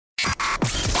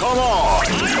Come on.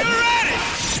 Are you ready?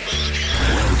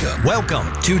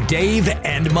 Welcome to Dave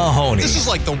and Mahoney. This is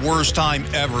like the worst time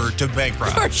ever to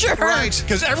bankrupt. For sure. Right?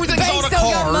 Because everything's Banks on a don't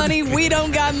got card. money. We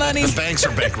don't got money. The banks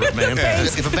are bankrupt, man.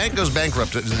 If a bank goes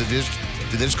bankrupt, do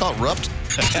they just call it rupt?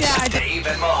 Yeah, Dave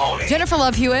and Mahoney. Jennifer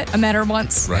Love Hewitt, I met her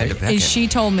once. Right. And she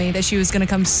told me that she was going to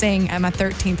come sing at my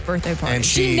 13th birthday party. And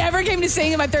she never came to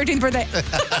sing at my 13th birthday.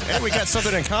 And we got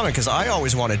something in common because I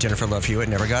always wanted Jennifer Love Hewitt,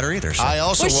 never got her either. So. I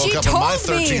also Well, woke she up on my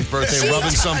told me. 13th birthday She-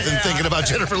 rubbing something, thinking about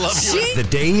Jennifer Love Hewitt. The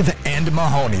Dave and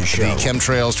Mahoney Show. The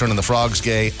chemtrails turning the frogs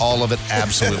gay, all of it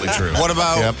absolutely true. What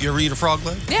about Yep. you ever eat a frog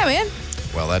leg? Yeah, man.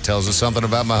 Well, that tells us something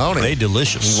about Mahoney. They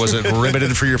delicious. Was it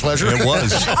riveted for your pleasure? It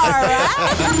was. All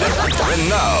right. And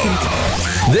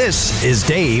now, this is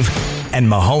Dave and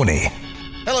Mahoney.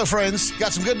 Hello, friends.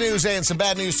 Got some good news and some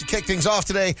bad news to kick things off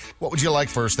today. What would you like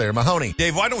first there, Mahoney?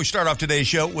 Dave, why don't we start off today's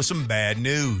show with some bad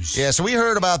news? Yeah, so we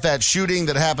heard about that shooting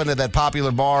that happened at that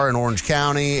popular bar in Orange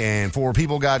County, and 4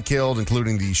 people got killed,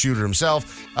 including the shooter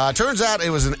himself. Turns out it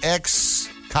was an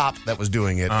ex-cop that was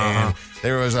doing it, and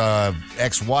there was a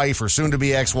ex-wife or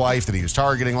soon-to-be ex-wife that he was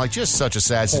targeting. Like, just such a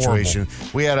sad situation.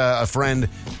 We had a friend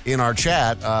in our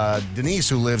chat, Denise,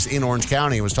 who lives in Orange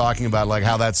County, was talking about like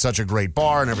how that's such a great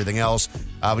bar and everything else.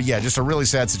 But yeah, just a really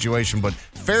sad situation, but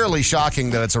fairly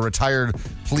shocking that it's a retired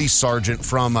police sergeant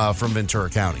from Ventura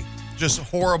County. Just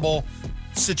horrible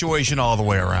situation all the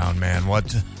way around, man.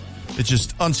 It's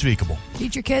just unspeakable.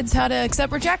 Teach your kids how to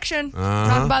accept rejection.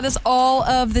 Talk about this all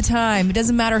of the time. It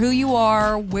doesn't matter who you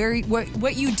are,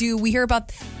 what you do. We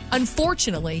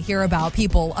unfortunately hear about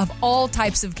people of all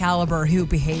types of caliber who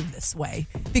behave this way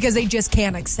because they just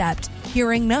can't accept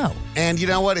hearing no. And you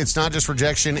know what? It's not just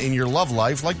rejection in your love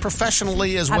life, like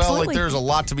professionally as well. Absolutely. Like there's a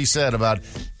lot to be said about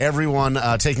everyone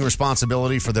taking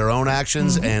responsibility for their own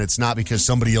actions, and it's not because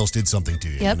somebody else did something to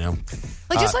you. Yep. You know?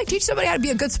 Just teach somebody how to be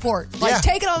a good sport. Like, Yeah.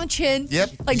 take it on the chin.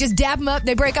 Yep. Like, just dab them up.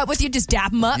 They break up with you, just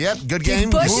dab them up. Yep, good Just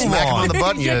game. push You it. smack them on the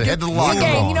butt and you head to the locker Good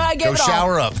game. room. You know, I gave Go it all.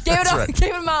 shower up. Gave That's it all. right.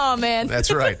 Gave it my all, man.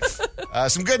 That's right.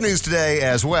 Some good news today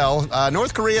as well.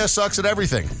 North Korea sucks at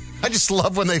everything. I just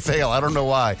love when they fail. I don't know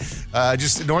why.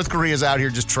 Just North Korea's out here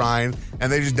just trying,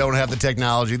 and they just don't have the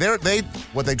technology.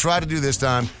 What they tried to do this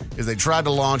time is they tried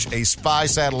to launch a spy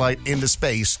satellite into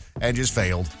space and just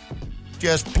failed.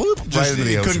 Just bloop right into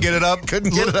the You ocean. couldn't get it up.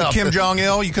 Couldn't get it up. Kim Jong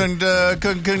Il, you couldn't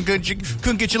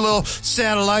get your little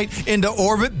satellite into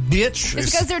orbit, bitch. It's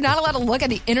because they're not allowed to look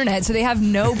at the internet, so they have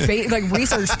no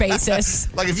research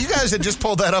basis. Like if you guys had just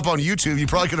pulled that up on YouTube, you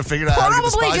probably could have figured out how to get the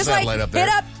Probably spy just satellite up there.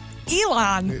 hit up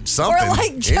Elon Something. or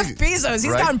like Jeff Any- Bezos. He's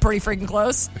right? gotten pretty freaking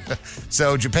close.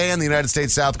 So Japan, the United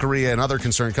States, South Korea, and other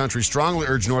concerned countries strongly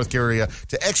urge North Korea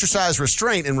to exercise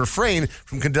restraint and refrain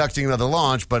from conducting another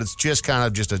launch, but it's just kind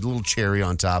of just a little cherry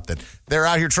on top that they're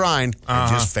out here trying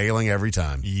and just failing every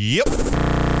time. Yep.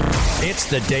 It's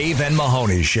the Dave and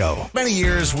Mahoney Show. Many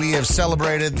years we have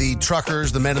celebrated the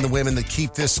truckers, the men and the women that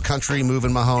keep this country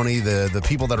moving, Mahoney, the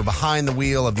people that are behind the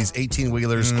wheel of these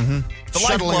 18-wheelers. The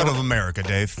lifeblood of America,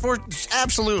 Dave.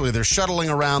 Absolutely. They're shuttling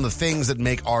around the things that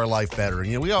make our life better.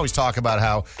 And, we always talk about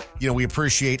how, we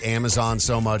appreciate Amazon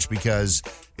so much because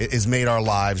it has made our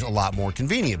lives a lot more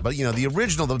convenient. But,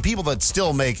 the people that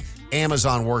still make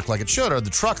Amazon work like it should are the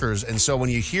truckers. And so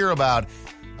when you hear about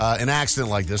an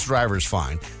accident like this, driver's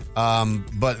fine.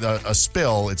 But a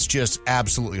spill, it's just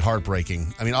absolutely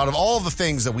heartbreaking. I mean, out of all the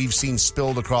things that we've seen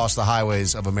spilled across the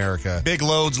highways of America. Big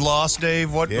loads lost,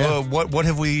 Dave. What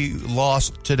have we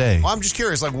lost today? Well, I'm just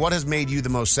curious, what has made you the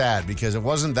most sad? Because it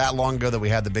wasn't that long ago that we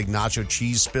had the big nacho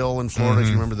cheese spill in Florida. Do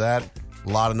you remember that? A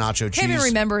lot of nacho cheese. Can't even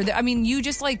remember. You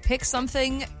just pick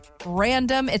something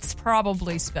random. It's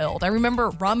probably spilled. I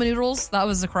remember ramen noodles. That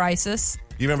was a crisis.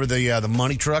 You remember the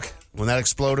money truck when that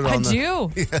exploded? I do.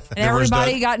 And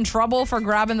everybody got in trouble for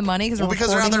grabbing the money because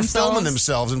they're out there filming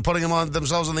themselves and putting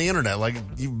themselves on the internet. Like,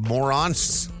 you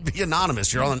morons, be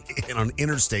anonymous. You're on an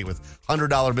interstate with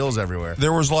 $100 bills everywhere.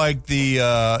 There was the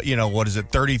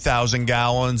 30,000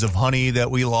 gallons of honey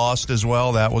that we lost as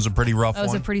well. That was a pretty rough one.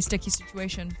 That was a pretty sticky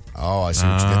situation. Oh, I see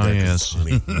what you did there. Yes.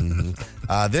 Honey.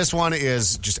 This one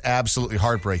is just absolutely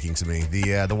heartbreaking to me.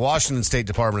 The Washington State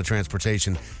Department of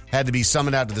Transportation had to be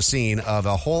summoned out to the scene of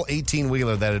a whole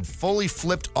 18-wheeler that had fully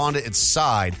flipped onto its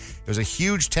side. It was a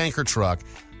huge tanker truck,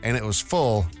 and it was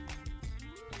full.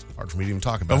 It's hard for me to even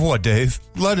talk about. Of what, Dave?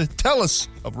 Tell us.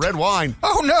 Of red wine.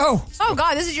 Oh, no. Oh,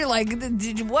 God, this is your,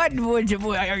 what?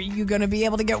 Are you going to be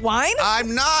able to get wine?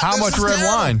 I'm not. How much red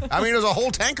wine? I mean, it was a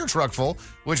whole tanker truck full,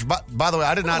 which, by the way,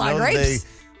 I did not know that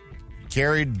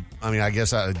carried, I mean, I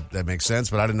guess that makes sense,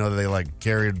 but I didn't know that they like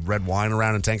carried red wine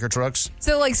around in tanker trucks.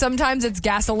 So like sometimes it's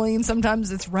gasoline,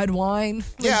 sometimes it's red wine. Like,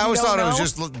 Yeah, I you always don't thought it know?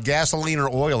 was just gasoline or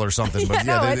oil or something, but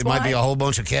No, it it's might be wine. a whole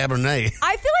bunch of Cabernet.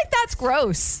 I feel like that's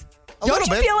gross. A Don't little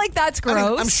you bit. feel like that's gross? I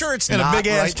mean, I'm sure it's In not, a big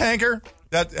ass right? tanker.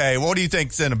 Hey, what do you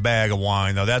think's in a bag of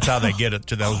wine though? That's how they get it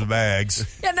to those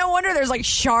bags. Yeah, no wonder there's like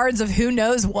shards of who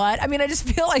knows what. I mean, I just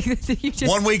feel like you just.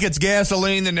 One week it's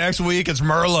gasoline, the next week it's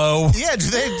Merlot. Yeah,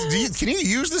 can you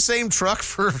use the same truck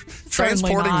for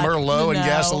transporting not. Merlot and No.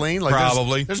 gasoline? Like,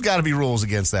 Probably. There's got to be rules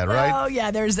against that, right? Oh,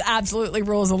 yeah, there's absolutely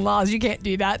rules and laws. You can't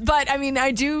do that. But, I mean,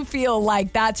 I do feel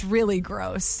like that's really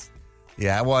gross.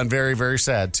 Yeah, well, and very, very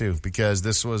sad, too, because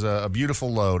this was a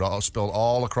beautiful load all spilled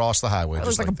all across the highway. It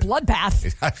was just like a that.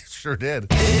 bloodbath. I sure did.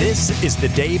 This is the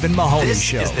Dave and Mahoney This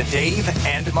Show. is the Dave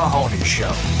and Mahoney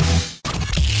Show.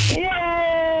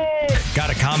 Got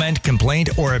a comment, complaint,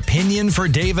 or opinion for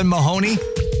Dave and Mahoney?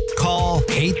 Call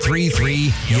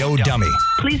 833-YO-DUMMY.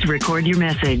 Please record your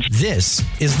message. This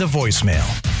is the voicemail.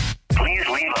 Please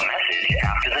leave a message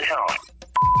after the tone.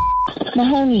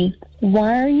 Mahoney,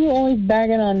 why are you always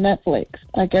bagging on Netflix?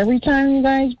 Like every time you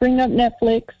guys bring up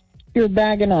Netflix, you're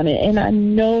bagging on it. And I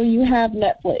know you have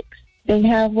Netflix. They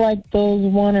have like those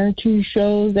one or two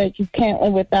shows that you can't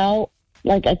live without.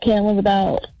 Like I can't live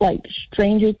without like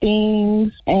Stranger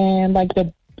Things and like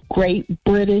the Great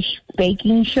British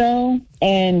Baking Show.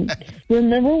 And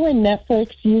remember when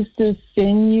Netflix used to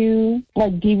send you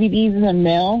like DVDs in the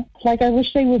mail? Like I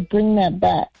wish they would bring that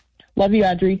back. Love you,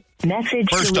 Audrey. Message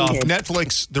First off, deleted.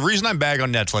 Netflix, the reason I'm bag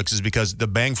on Netflix is because the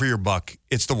bang for your buck,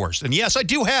 it's the worst. And yes, I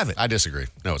do have it. I disagree.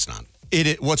 No, it's not.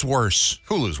 What's worse?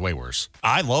 Hulu's way worse.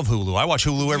 I love Hulu. I watch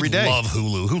Hulu every day. Love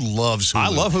Hulu. Who loves Hulu? I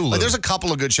love Hulu. Like, there's a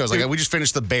couple of good shows. Like we just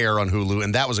finished The Bear on Hulu,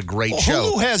 and that was a great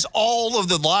show. Hulu has all of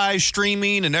the live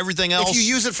streaming and everything else. If you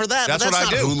use it for that, that's but what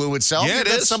that's I not do. Hulu itself. Yeah, it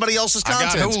That's is. somebody else's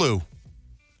content. I got Hulu.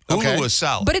 Okay. Hulu is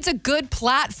solid. But it's a good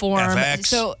platform, FX.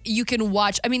 so you can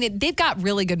watch. I mean, they've got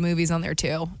really good movies on there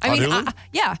too. I On mean, Hulu?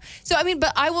 yeah. So I mean,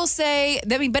 but I will say,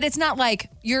 but it's not like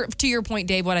to your point,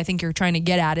 Dave. What I think you're trying to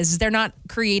get at is they're not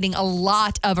creating a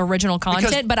lot of original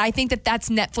content. But I think that's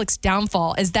Netflix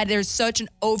downfall is that there's such an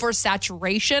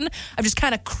oversaturation of just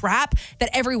kind of crap that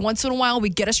every once in a while we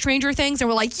get a Stranger Things and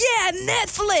we're like, yeah,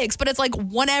 Netflix. But it's like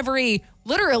one every.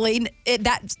 Literally,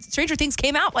 that Stranger Things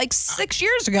came out like 6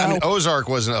 years ago. I mean, Ozark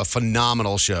was a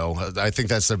phenomenal show. I think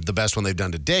that's the best one they've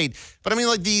done to date. But I mean,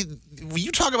 like when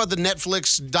you talk about the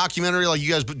Netflix documentary, like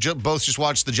you guys both just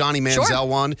watched the Johnny Manziel Sure.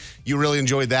 one. You really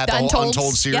enjoyed that, the whole Untolds.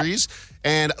 Untold series.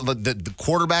 And the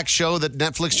quarterback show that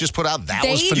Netflix just put out, that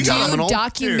they was do phenomenal.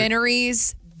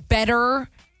 documentaries better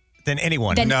Than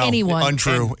anyone. than no, anyone.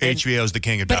 untrue. HBO's the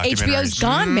king of But documentaries. HBO's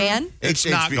gone, man. It's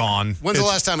not HBO. gone. When's the It's-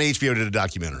 last time HBO did a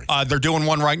documentary? They're doing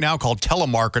one right now called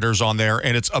Telemarketers on there,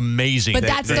 and it's amazing. But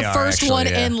that's they the are first actually, one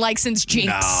yeah. in like since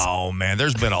Jinx. No, man,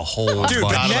 there's been a whole Dude, bunch.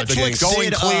 but Netflix Going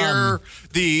did, Clear,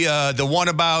 the one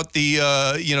about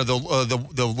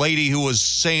the lady who was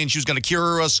saying she was going to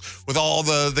cure us with all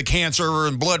the cancer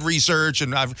and blood research,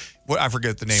 and I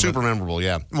forget the name. Super of it. memorable,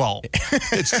 yeah. Well,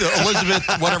 it's the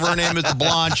Elizabeth, whatever her name is, the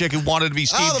blonde chick who wanted to be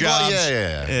Steve Oh, the Jobs.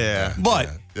 blood- yeah. But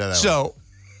Yeah, that so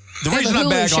the They have reason a I Hulu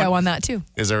bag show on on that too.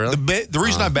 Is there really? the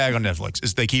reason I bag on Netflix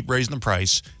is they keep raising the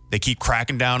price. They keep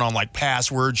cracking down on like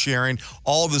password sharing,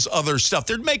 all this other stuff.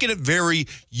 They're making it very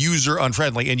user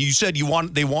unfriendly. And you said you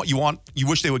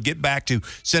wish they would get back to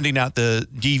sending out the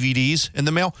DVDs in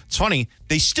the mail. It's funny.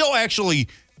 They still actually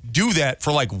do that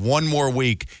for like one more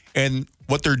week. And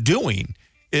what they're doing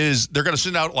is they're going to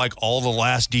send out like all the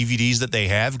last DVDs that they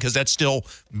have because that's still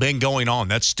been going on.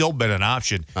 That's still been an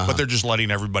option. But they're just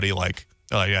letting everybody like,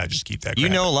 oh yeah, just keep that. You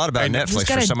crap. know a lot about And Netflix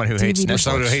got for a someone who hates DVD. Netflix.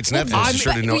 Someone who hates Netflix is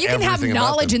sure to know you can have everything about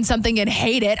knowledge them. in something and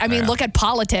hate it. I mean, look at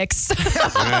politics.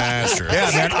 That's true.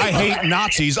 Yeah, man, I hate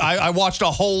Nazis. I watched a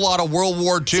whole lot of World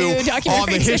War II Dude, on the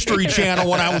documentaries. History Channel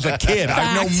when I was a kid.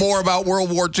 I know Fact. more about World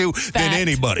War II than Fact.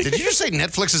 anybody. Did you just say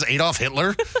Netflix is Adolf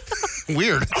Hitler?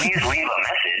 Weird. Please leave a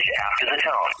message after the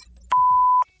tone.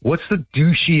 What's the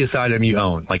douchiest item you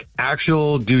own? Like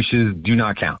actual douches do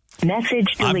not count. Message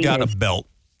I've deleted. got a belt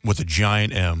with a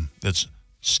giant M that's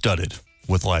studded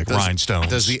with like rhinestones.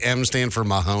 Does the M stand for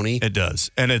Mahoney? It does.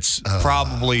 And it's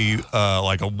probably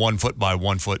like a 1 foot by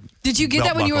 1 foot. Did you get belt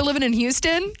that when you were buckle. living in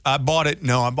Houston? I bought it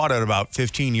about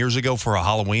 15 years ago for a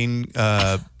Halloween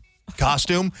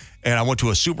costume, and I went to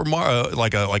a supermarket,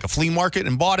 like a flea market,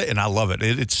 and bought it, and I love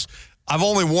it. I've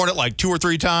only worn it like 2 or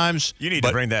 3 times. You need to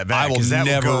but bring that back, I will 'cause that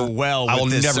will never go well I will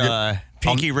with this, never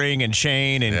Pinky ring and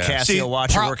chain and Casio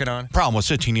watch you're working on. Problem was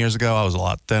 15 years ago, I was a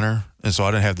lot thinner, and so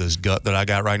I didn't have this gut that I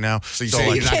got right now. So you say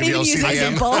you're not going to be able to see the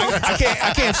M?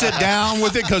 I can't sit down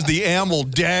with it because the M will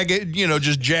dag it,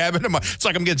 just jab into my. It's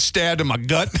like I'm getting stabbed in my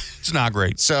gut. It's not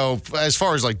great. So as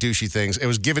far as like douchey things, it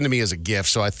was given to me as a gift,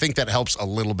 so I think that helps a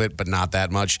little bit, but not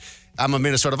that much. I'm a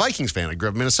Minnesota Vikings fan. I grew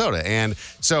up in Minnesota, and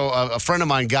so a friend of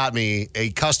mine got me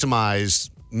a customized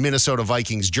Minnesota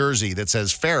Vikings jersey that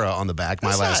says Farah on the back,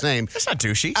 my last name. That's not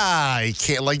douchey. I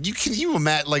can't, you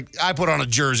imagine, I put on a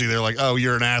jersey, they're like, oh,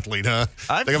 you're an athlete, huh?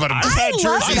 I've had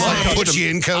jerseys put you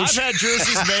in, coach. I've had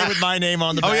jerseys made with my name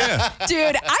on the back. Oh, yeah.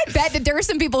 Dude, I bet that there are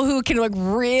some people who can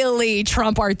really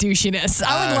trump our douchiness.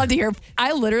 I would love to hear.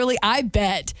 I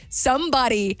bet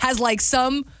somebody has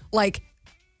some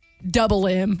double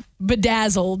M,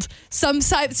 bedazzled, some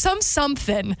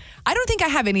something. I don't think I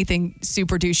have anything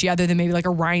super douchey other than maybe like a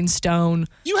rhinestone.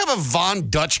 You have a Von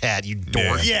Dutch hat, you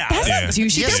dork. Yeah. That's not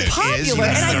douchey. Yes, They're it popular,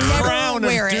 is. and I Crown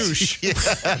never wear of it. douche.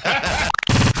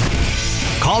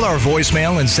 Call our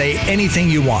voicemail and say anything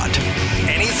you want.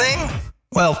 Anything?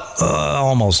 Well,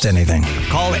 almost anything.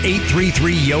 Call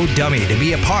 833-YO-DUMMY to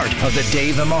be a part of the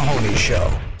Dave and Mahoney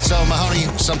Show. So,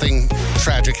 Mahoney, something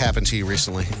tragic happened to you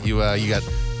recently. You got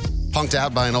punked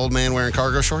out by an old man wearing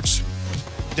cargo shorts?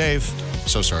 Dave.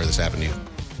 So sorry this happened to you.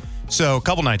 So a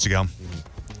couple nights ago,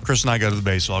 Chris and I go to the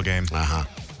baseball game. Uh-huh.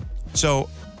 So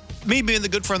me being the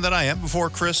good friend that I am, before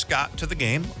Chris got to the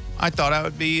game, I thought I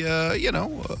would be, a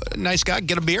nice guy,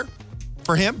 get a beer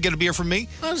for him, get a beer for me,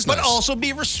 That's but nice. also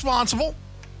be responsible.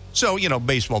 So,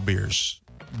 baseball beers,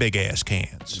 big-ass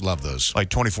cans. Love those. Like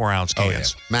 24-ounce Oh,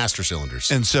 cans. yeah. Master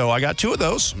cylinders. And so I got two of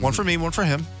those, one for me, one for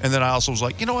him. And then I also was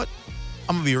like, you know what?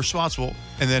 I'm going to be responsible.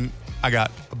 And then I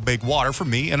got a big water for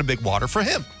me and a big water for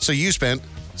him. So you spent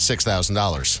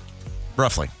 $6,000.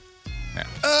 Roughly.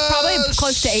 Probably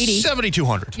close to 80.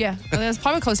 $7,200. Yeah, that's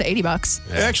probably close to $80.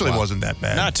 It actually wow. wasn't that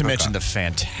bad. Not to mention the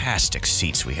fantastic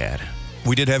seats we had.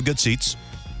 We did have good seats.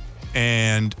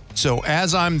 And so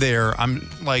as I'm there, I'm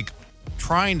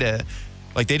trying to,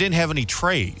 they didn't have any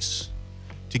trays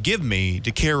to give me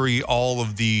to carry all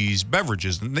of these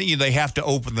beverages. And they have to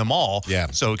open them all. Yeah.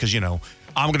 So, because,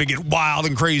 I'm going to get wild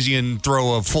and crazy and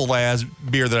throw a full ass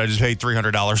beer that I just paid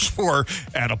 $300 for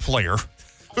at a player.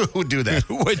 Who would do that?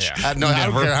 Which, I don't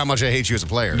care how much I hate you as a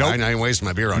player. Nope. I ain't wasting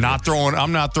my beer on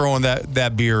I'm not throwing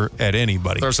that beer at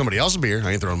anybody. Throw somebody else's beer.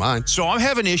 I ain't throwing mine. So I'm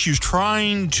having issues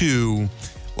trying to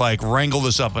wrangle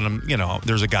this up, and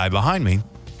there's a guy behind me,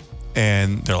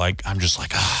 and they're like, I'm just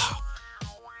like,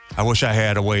 I wish I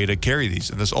had a way to carry these.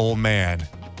 And this old man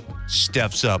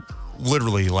steps up,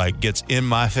 literally gets in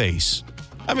my face.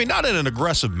 I mean, not in an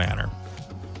aggressive manner,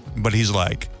 but he's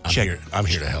like, I'm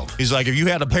here to help. He's like, if you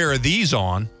had a pair of these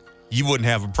on, you wouldn't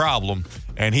have a problem.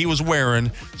 And he was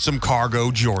wearing some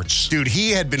cargo jorts. Dude, he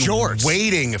had been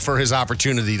waiting for his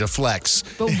opportunity to flex.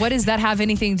 But what does that have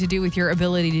anything to do with your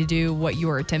ability to do what you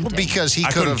were attempting? Because he I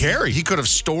could couldn't have carry. He could have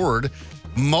stored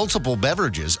multiple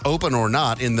beverages, open or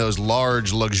not, in those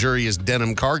large, luxurious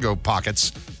denim cargo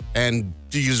pockets, and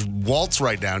you just waltz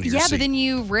right down to your seat. But then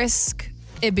you risk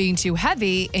it being too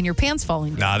heavy and your pants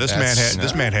falling down. Nah, this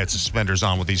man had suspenders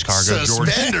on with these cargo jorts.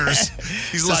 Suspenders.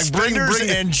 He's like, bring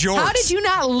and jorts. How did you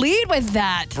not lead with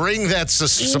that? Bring that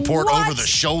support What over the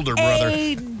shoulder, brother.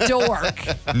 A dork.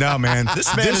 No, man.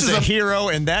 This man is a hero,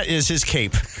 and that is his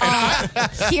cape. Hero?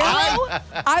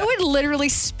 I would literally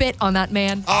spit on that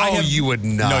man. You would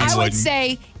not. No, you I would wouldn't.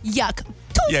 say, yuck.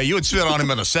 Yeah, you would spit on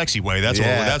him in a sexy way. That's what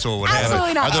would happen.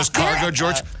 Absolutely not. Are those cargo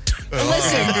jorts?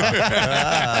 Listen.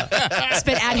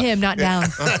 Spit at him, not down.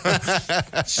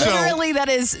 Literally, that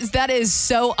is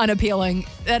so unappealing.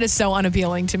 That is so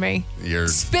unappealing to me.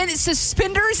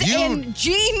 Suspenders and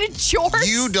jean jorts.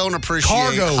 You don't appreciate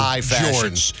Cargo high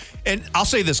fashion. jorts. And I'll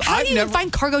say this. How do you even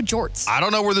find cargo jorts? I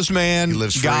don't know where this man He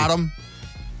lives got free. them.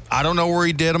 I don't know where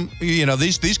he did them.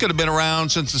 These could have been around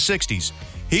since the 60s.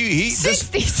 This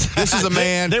 60s. This is a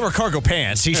man. They were cargo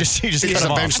pants. He just cut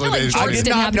them off. eventually I feel like they I jorts did didn't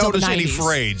not happen until the notice any 90s.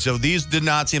 frayed. So these did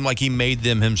not seem like he made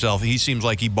them himself. He seems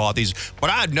like he bought these. But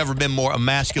I've never been more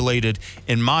emasculated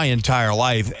in my entire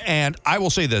life. And I will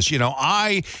say this,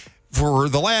 for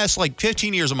the last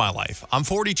 15 years of my life, I'm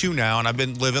 42 now, and I've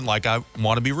been living like I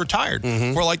want to be retired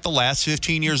for the last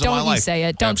 15 years of my Don't life. you say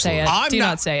it. Don't say it. I'm Do not-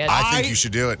 not say it. I think you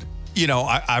should do it.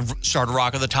 I've started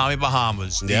rocking the Tommy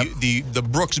Bahamas, Yep. the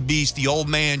Brooks Beast, the old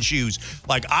man shoes.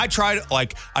 I drive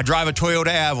a Toyota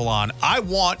Avalon. I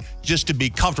want just to be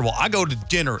comfortable. I go to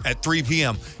dinner at 3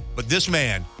 p.m., but this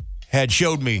man had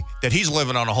showed me that he's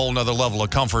living on a whole nother level of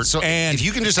comfort. So and if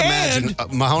you can just imagine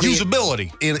Mahoney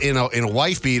usability in a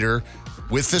wife beater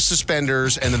with the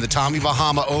suspenders and then the Tommy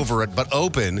Bahama over it, but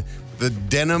open. the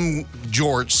denim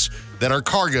jorts that are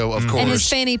cargo, of course. And his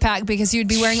fanny pack, because you'd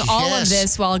be wearing all of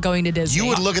this while going to Disney. You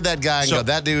would look at that guy and go,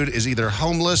 that dude is either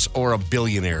homeless or a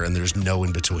billionaire, and there's no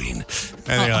in between.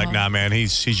 And you're like, nah, man,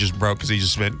 he's just broke because he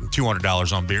just spent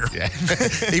 $200 on beer. Yeah.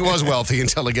 He was wealthy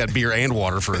until he got beer and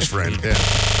water for his friend. Yeah.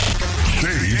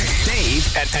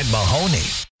 Dave and Mahoney.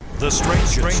 The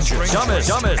strangest,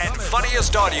 dumbest, and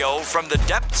funniest audio from the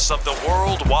depths of the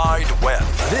World Wide Web.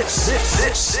 This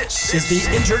is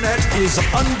the Internet is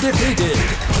Undefeated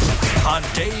on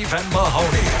Dave and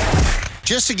Mahoney.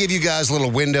 Just to give you guys a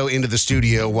little window into the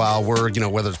studio while we're,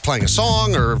 whether it's playing a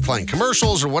song or playing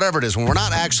commercials or whatever it is, when we're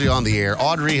not actually on the air,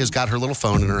 Audrey has got her little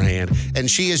phone in her hand, and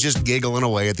she is just giggling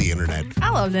away at the internet.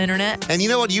 I love the internet. And you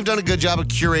know what? You've done a good job of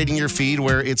curating your feed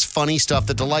where it's funny stuff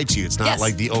that delights you. It's not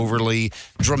like the overly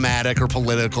dramatic or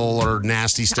political or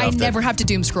nasty stuff. I never have to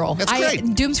doom scroll. That's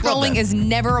great. Doom scrolling is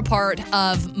never a part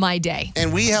of my day.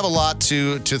 And we have a lot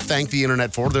to thank the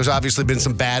internet for. There's obviously been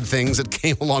some bad things that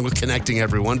came along with connecting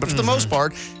everyone, but for the most part,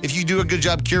 if you do a good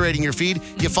job curating your feed,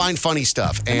 you find funny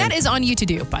stuff. And that is on you to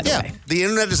do, by the way. The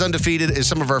Internet is Undefeated is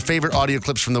some of our favorite audio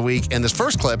clips from the week. And this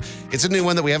first clip, it's a new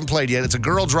one that we haven't played yet. It's a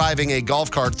girl driving a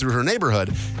golf cart through her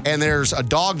neighborhood, and there's a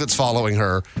dog that's following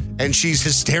her, and she's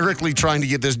hysterically trying to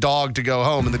get this dog to go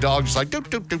home, and the dog's just like, doop,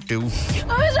 doop, doop, doop.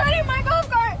 I was riding my golf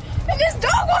cart, and this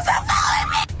dog was following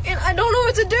me, and I don't know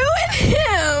what to do with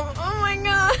him. Oh my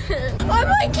God. I'm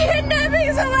like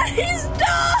kidnapping somebody's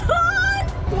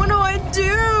dog. What do I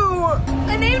do?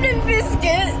 I named him Biscuit,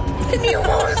 and he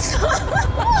won't stop.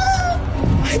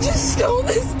 I just stole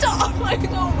this dog. Like,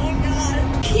 oh my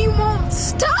God. He won't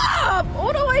stop.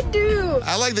 What do I do?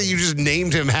 I like that you just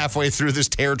named him halfway through this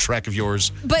terror trek of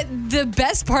yours. But the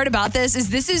best part about this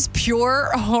is pure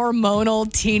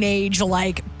hormonal teenage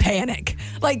panic.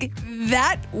 Like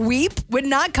that weep would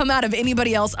not come out of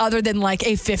anybody else other than like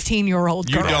a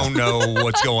 15-year-old girl. You don't know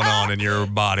what's going on in your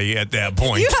body at that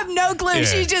point. You have no clue. Yeah.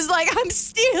 She's just like, I'm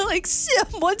stealing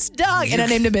someone's dog. And I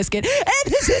named him Biscuit.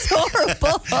 And this is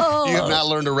horrible. You have not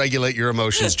learned to regulate your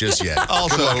emotions just yet.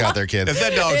 Also, good luck out there, kid. If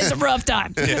that dog, it's a rough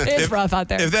time. It's rough out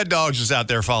there. If that dog's just out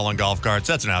there following golf carts,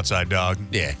 that's an outside dog.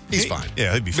 Yeah, he's fine.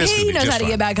 Yeah, he'd be fine. He knows how to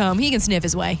get back home. He can sniff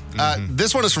his way.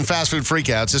 This one is from Fast Food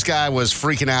Freakouts. This guy was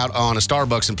freaking out on a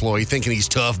Starbucks employee, thinking he's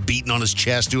tough, beating on his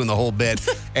chest, doing the whole bit.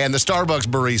 And the Starbucks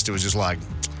barista was just like,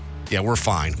 yeah, we're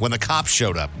fine. When the cops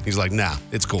showed up, he's like, nah,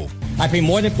 it's cool. I pay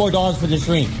more than $4 for this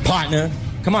drink, partner.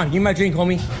 Come on, give me my drink,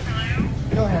 homie.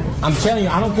 Go ahead. I'm telling you,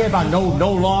 I don't care about no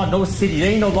law, no city.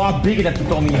 There ain't no law big enough to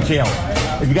throw me in jail.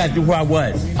 If you guys do who I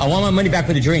was, I want my money back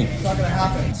for the drink. It's not gonna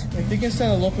happen. If you can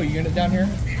send a local unit down here.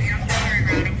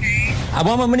 I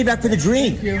want my money back for the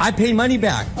drink. I pay money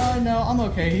back. No, I'm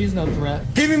okay. He's no threat.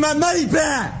 Give me my money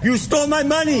back. You stole my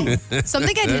money.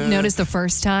 Something I didn't notice the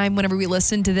first time whenever we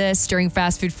listened to this during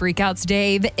Fast Food Freakouts,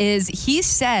 Dave, is he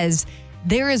says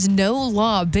there is no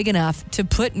law big enough to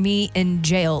put me in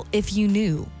jail if you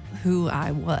knew who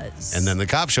I was. And then the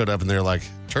cops showed up and they're like,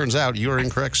 turns out you are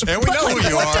incorrect, sir. And we know who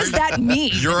you are. What does that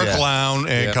mean? You're a clown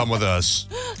and come with us.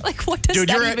 Like, what does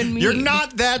that even mean?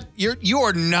 You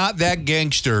are not that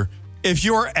gangster if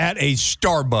you're at a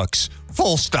Starbucks.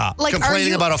 Full stop. Like,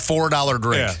 complaining about a $4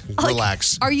 drink. Yeah.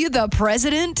 Relax. Are you the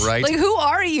president? Right. Like, who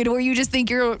are you to where you just think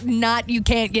you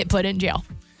can't get put in jail?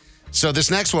 So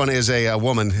this next one is a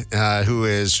woman who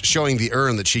is showing the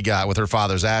urn that she got with her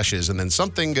father's ashes, and then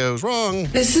something goes wrong.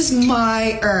 This is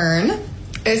my urn.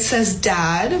 It says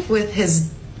Dad with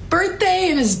his birthday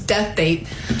and his death date.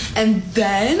 And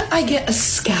then I get a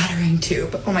scattering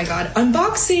tube. Oh my God.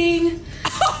 Unboxing.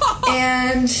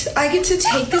 And I get to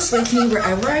take this with me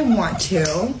wherever I want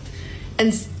to.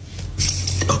 And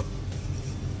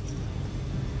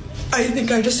I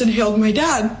think I just inhaled my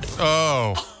dad.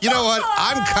 Oh. You know what?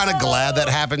 I'm kind of glad that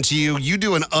happened to you. You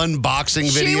do an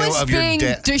unboxing video of your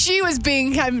dad. She was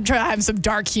trying to have some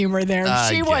dark humor there.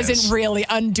 She wasn't really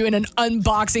doing an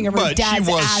unboxing of her dad's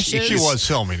ashes. She was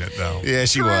filming it, though. Yeah,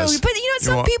 she was. But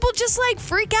some people just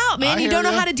freak out, man. You don't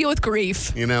know how to deal with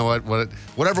grief. You know what?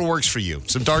 Whatever works for you.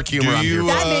 Some dark humor on here.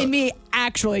 That made me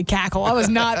actually cackle. I was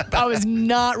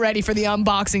not ready for the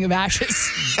unboxing of ashes.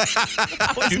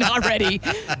 I was not ready.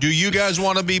 Do you guys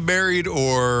want to be buried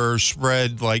or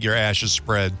spread like your ashes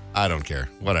spread? I don't care.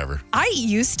 Whatever. I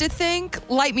used to think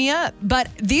light me up, but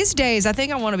these days I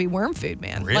think I want to be worm food,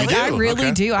 man. Really? I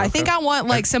really do. I think I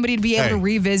want somebody to be able to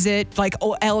revisit,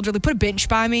 elderly, put a bench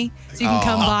by me so you can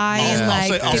come by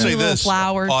and give me little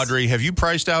flowers. Audrey, have you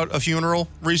priced out a funeral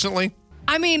recently?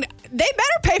 I mean, They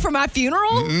better pay for my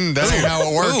funeral. That ain't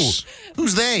how it works.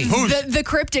 Who's they? The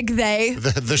cryptic they.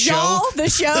 The show? Y'all, the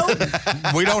show.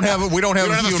 We don't have a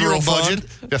funeral budget.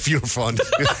 A funeral fund.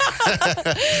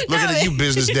 Looking at you,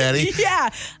 business daddy. Yeah.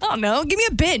 I don't know. Give me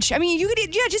a bench. I mean,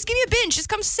 just give me a bench. Just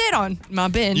come sit on my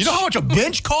bench. You know how much a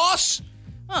bench costs?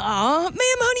 Aw, ma'am,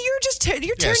 honey,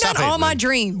 you're tearing down stop all it, my man.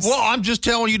 dreams. Well, I'm just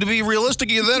telling you to be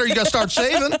realistic. Either that or you got to start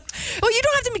saving. Well, you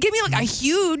don't have to give me like a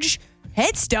huge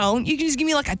headstone. You can just give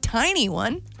me like a tiny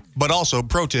one. But also,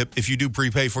 pro tip, if you do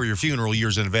prepay for your funeral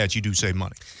years in advance, you do save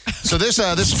money. So this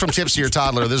is from Tips to Your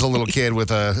Toddler. There's a little kid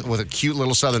with a cute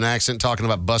little Southern accent talking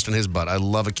about busting his butt. I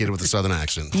love a kid with a Southern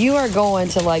accent. You are going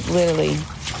to like literally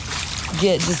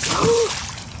get just.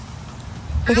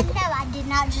 I know I did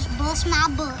not just bust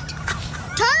my butt.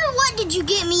 Turner, what did you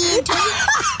get me into?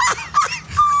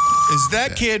 Is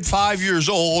that kid 5 years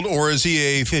old, or is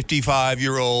he a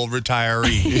 55-year-old retiree?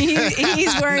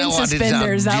 He's wearing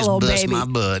suspenders, that little baby. My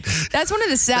butt. That's one of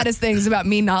the saddest things about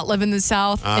me not living in the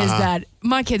South is that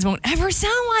my kids won't ever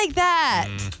sound like that.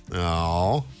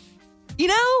 Oh. You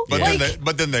know?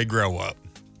 But then they grow up.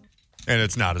 And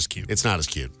it's not as cute. It's not as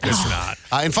cute. It's not.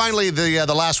 And finally,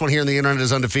 the last one here in the internet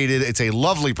is undefeated. It's a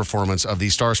lovely performance of the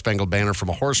Star Spangled Banner from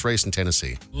a horse race in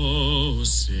Tennessee. Oh,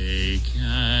 say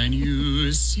can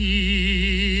you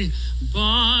see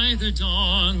by the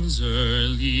dawn's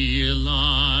early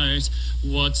light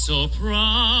what so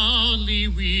proudly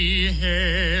we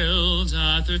hailed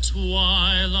at the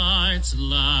twilight's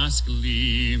last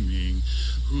gleaming,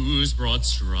 whose broad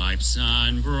stripes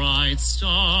and bright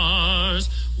stars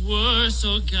were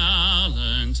so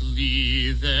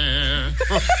gallantly there,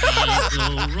 as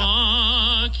the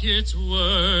rockets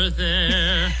were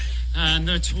there, and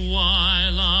the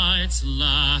twilight's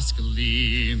last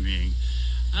gleaming,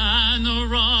 and the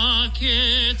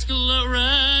rockets'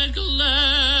 red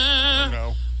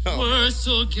glare were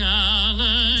so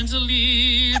gallantly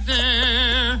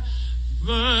there.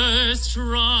 The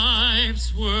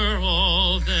stripes were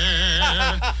all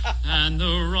there, and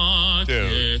the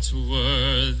rockets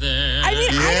were there. I mean,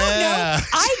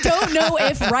 I don't know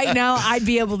if right now I'd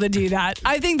be able to do that.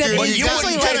 I think that Well, it's you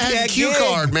definitely gotta like have the cue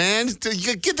card, man.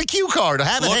 Get the cue card.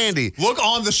 Have it handy. Look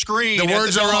on the screen. The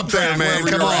words are up there, man.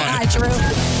 Come on.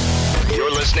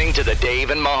 You're listening to the Dave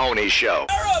and Mahoney Show.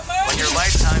 When your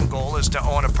lifetime goal is to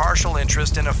own a partial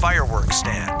interest in a fireworks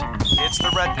stand, it's the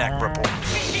Redneck Report.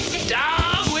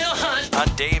 Dog will hunt.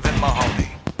 On Dave and Mahoney.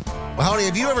 Mahoney,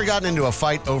 have you ever gotten into a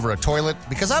fight over a toilet?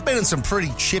 Because I've been in some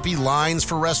pretty chippy lines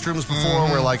for restrooms before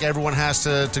where, like, everyone has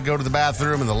to go to the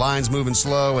bathroom and the line's moving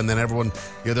slow, and then everyone,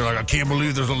 they're like, I can't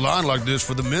believe there's a line like this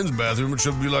for the men's bathroom. It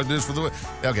should be like this for the...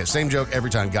 Okay, same joke every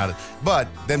time. Got it. But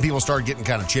then people start getting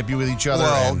kind of chippy with each other.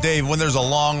 Well, Dave, when there's a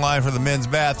long line for the men's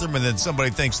bathroom and then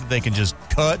somebody thinks that they can just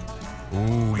cut...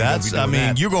 Ooh,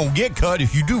 you're going to get cut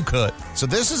if you do cut. So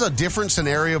this is a different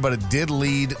scenario, but it did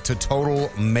lead to total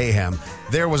mayhem.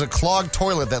 There was a clogged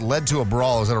toilet that led to a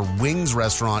brawl. It was at a wings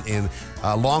restaurant in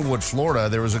Longwood, Florida.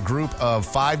 There was a group of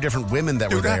 5 different women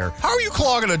that were there. How are you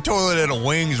clogging a toilet at a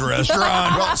wings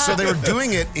restaurant? Well, so they were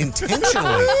doing it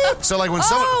intentionally. So like when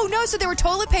so there were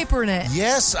toilet paper in it.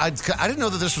 Yes, I didn't know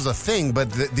that this was a thing, but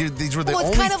these were the Well, it's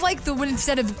only... kind of like when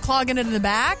instead of clogging it in the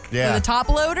back, Yeah. with a top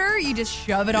loader, you just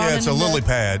shove it on. Yeah, it's a lily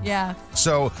pad. Yeah.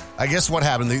 So I guess what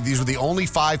happened, these were the only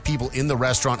 5 people in the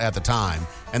restaurant at the time,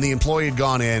 and the employee had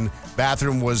gone in,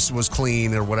 bathroom was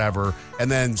clean or whatever, and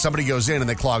then somebody goes in and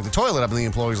they clog the toilet up, and the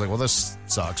employee's like, well, this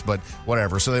sucks, but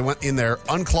whatever. So they went in there,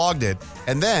 unclogged it,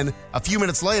 and then a few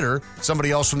minutes later, somebody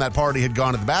else from that party had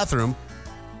gone to the bathroom.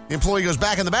 The employee goes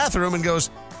back in the bathroom and goes,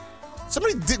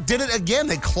 somebody did it again.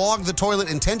 They clogged the toilet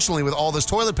intentionally with all this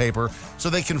toilet paper, so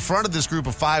they confronted this group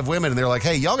of 5 women, and they're like,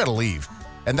 hey, y'all got to leave.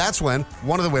 And that's when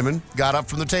one of the women got up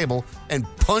from the table and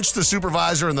punched the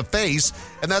supervisor in the face.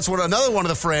 And that's when another one of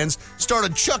the friends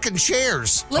started chucking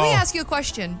chairs. Let me ask you a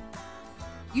question.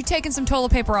 You taking some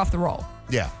toilet paper off the roll.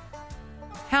 Yeah.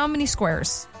 How many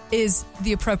squares is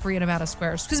the appropriate amount of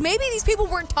squares? Because maybe these people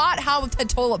weren't taught how to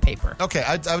toilet paper. Okay,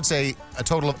 I would say a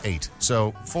total of 8.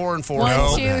 So 4 and 4.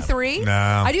 1, 2, 3. No.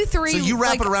 I do 3. So you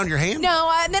wrap it around your hand?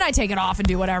 No, and then I take it off and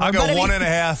do whatever. I go But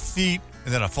 1.5 feet,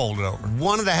 and then I fold it over.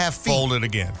 1.5 feet? Fold it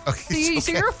again. Okay,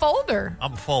 So you're a folder.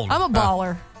 I'm a folder. I'm a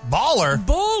baller. Baller?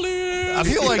 Balling. I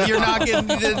feel like you're not getting...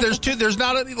 There's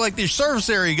not... Like, the surface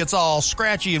area gets all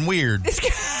scratchy and weird. You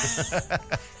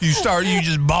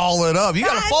just ball it up. You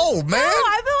got to fold, man. No,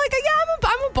 I feel like,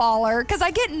 I'm a baller because I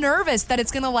get nervous that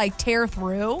it's going to, like, tear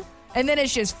through, and then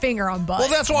it's just finger on butt. Well,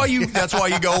 that's why you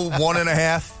go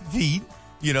 1.5 feet.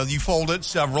 you fold it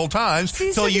several times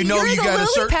till you know you're you the got a lily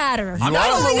certain. patter. I'm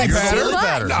not a lily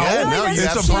patter. No, it's a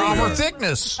absolutely proper are.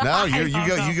 thickness. No,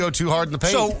 you go too hard in the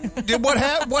paint. So,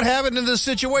 what happened in this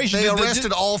situation? They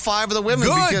arrested all 5 of the women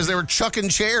because they were chucking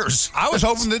chairs. I was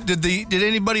hoping that did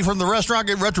anybody from the restaurant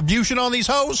get retribution on these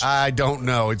hoes? I don't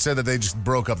know. It said that they just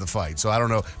broke up the fight, so I don't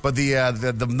know. But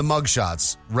the mug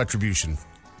shots, retribution.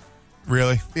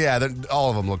 Really? Yeah, all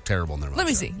of them look terrible in their mug Let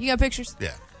me shot. see. You got pictures?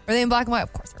 Yeah. Are they in black and white?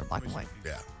 Of course, they're in black and white.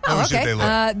 Yeah. Oh, How should okay. they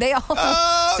look?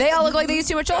 They all look like they used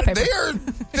too much toilet paper. They are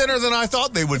thinner than I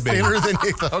thought they would be. Thinner than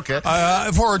you thought. Okay.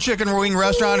 For a chicken wing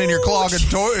restaurant in your clogged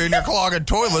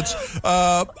toilets,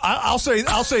 I'll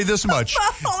say this much: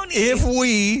 if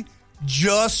we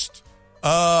just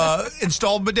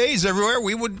installed bidets everywhere,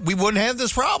 we wouldn't have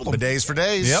this problem. Bidets for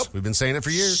days. Yep, we've been saying it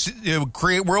for years. It would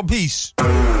create world peace.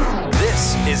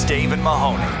 This is Dave and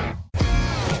Mahoney.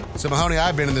 So, Mahoney,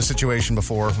 I've been in this situation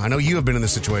before. I know you have been in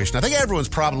this situation. I think everyone's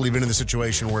probably been in the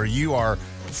situation where you are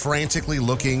frantically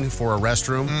looking for a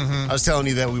restroom. Mm-hmm. I was telling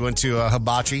you that we went to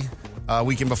Hibachi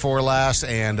weekend before last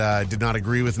and did not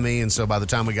agree with me. And so by the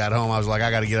time we got home, I was like, I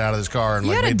got to get out of this car. And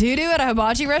You had a doo-doo at a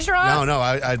hibachi restaurant? No,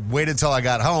 I waited till I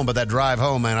got home, but that drive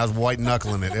home, man, I was white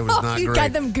knuckling it. It was not you great.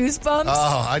 got them goosebumps?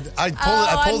 I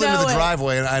pulled into the know it.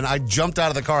 driveway and I jumped out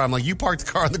of the car. I'm like, you parked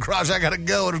the car in the garage. I got to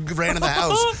go. And ran in the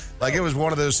house. Like, it was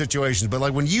one of those situations. But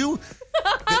like when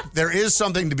there is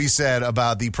something to be said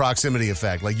about the proximity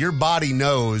effect. Like your body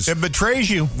knows. It betrays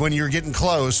you when you're getting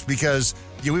close because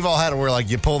we've all had it where like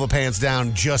you pull the pants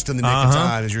down just in the nick of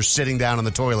time as you're sitting down on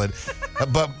the toilet.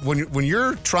 But when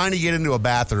you're trying to get into a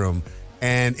bathroom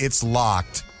and it's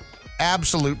locked,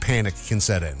 absolute panic can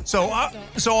set in. So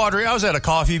Audrey, I was at a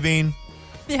Coffee Bean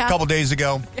a couple days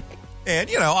ago. And,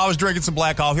 I was drinking some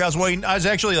black coffee. I was waiting. I was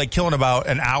actually like killing about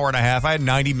an hour and a half. I had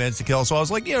 90 minutes to kill. So I was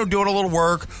like, doing a little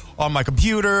work on my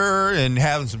computer and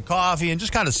having some coffee and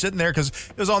just kind of sitting there because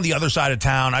it was on the other side of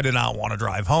town. I did not want to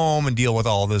drive home and deal with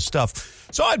all this stuff.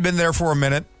 So I'd been there for a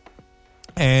minute.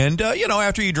 And,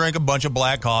 after you drink a bunch of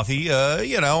black coffee, you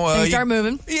start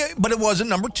moving. Yeah, but it wasn't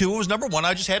number 2. It was number 1.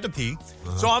 I just had to pee.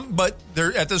 But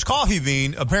there at this Coffee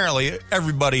Bean, apparently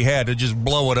everybody had to just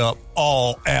blow it up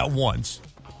all at once.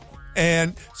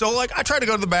 And so, like, I try to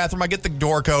go to the bathroom. I get the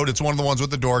door code. It's one of the ones with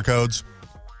the door codes.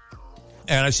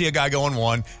 And I see a guy going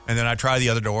one, and then I try the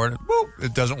other door, and boop,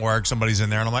 it doesn't work. Somebody's in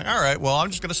there, and I'm like, all right, well, I'm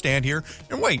just going to stand here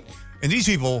and wait. And these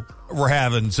people were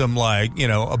having some, like,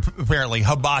 apparently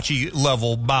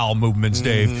hibachi-level bowel movements,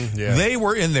 Dave. Yeah. They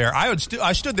were in there. I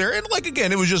stood there, and, like,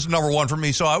 again, it was just number 1 for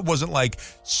me, so I wasn't, like,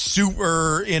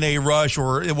 super in a rush,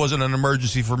 or it wasn't an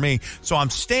emergency for me. So I'm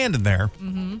standing there.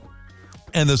 Mm-hmm.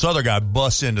 And this other guy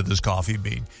busts into this Coffee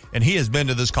Bean. And he has been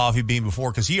to this Coffee Bean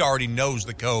before because he already knows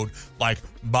the code, like,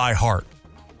 by heart.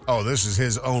 Oh, this is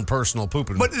his own personal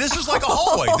pooping. But this is like a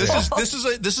hallway.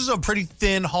 This is a pretty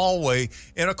thin hallway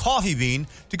in a Coffee Bean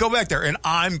to go back there. And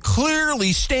I'm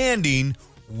clearly standing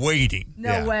waiting.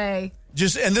 No way.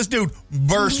 And this dude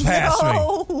burst past me.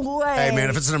 No way. Hey, man,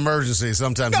 if it's an emergency,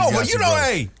 sometimes No, but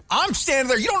hey, I'm standing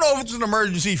there. You don't know if it's an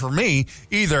emergency for me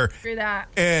either. Screw that.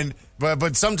 And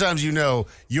but sometimes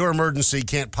your emergency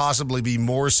can't possibly be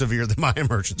more severe than my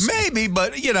emergency. Maybe,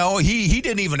 but he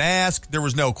didn't even ask. There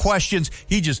was no questions.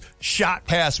 He just shot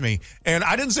past me, and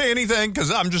I didn't say anything because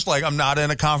I'm just like I'm not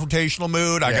in a confrontational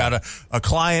mood. I got a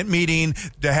client meeting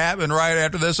to happen right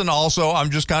after this, and also I'm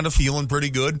just kind of feeling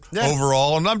pretty good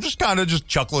overall, and I'm just kind of just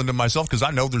chuckling to myself because I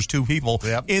know there's 2 people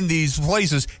in these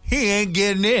places. He ain't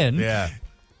getting in. Yeah,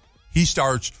 he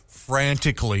starts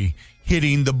frantically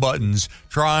hitting the buttons,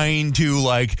 trying to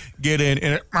like get in,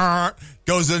 and it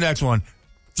goes to the next one,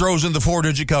 throws in the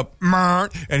 4-digit cup,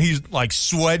 and he's like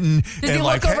sweating. Does he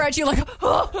look over at you like,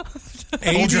 oh?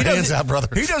 Hold your hands out, brother.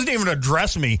 He doesn't even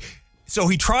address me. So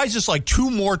he tries this like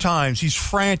 2 more times. He's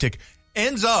frantic,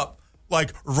 ends up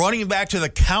like running back to the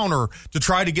counter to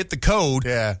try to get the code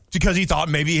because he thought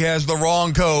maybe he has the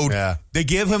wrong code. Yeah. They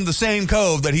give him the same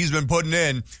code that he's been putting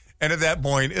in. And at that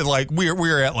point,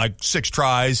 we're at like 6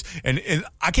 tries, and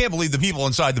I can't believe the people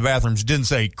inside the bathrooms didn't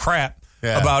say crap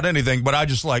about anything. But I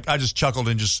just chuckled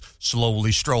and just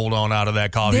slowly strolled on out of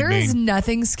that Coffee Bean. There is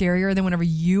nothing scarier than whenever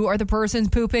you are the person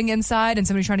pooping inside and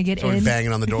somebody's trying to get in.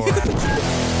 Banging on the door.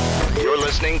 You're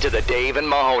listening to the Dave and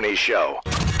Mahoney Show.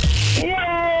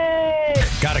 Yay!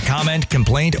 Got a comment,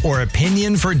 complaint, or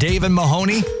opinion for Dave and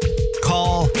Mahoney?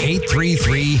 Call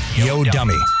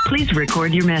 833-YO-DUMMY. Please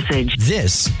record your message.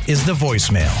 This is the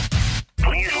voicemail.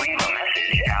 Please leave a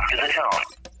message after the tone.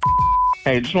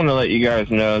 Hey, just want to let you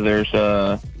guys know there's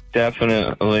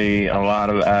definitely a lot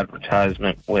of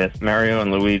advertisement with Mario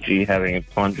and Luigi having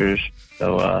plungers.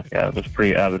 So, it was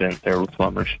pretty evident they were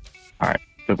plumbers. All right.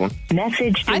 Good one.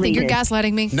 Message deleted. I think you're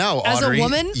gaslighting me. No, As Audrey, a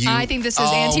woman, I think this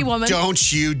is anti-woman.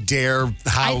 Don't you dare.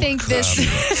 I think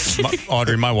this...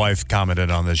 Audrey, my wife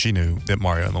commented on this. She knew that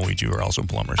Mario and Luigi were also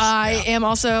plumbers. I am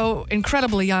also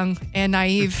incredibly young and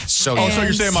naive. So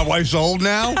you're saying my wife's old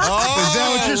now? Is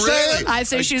that what you're saying? I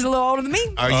say she's a little older than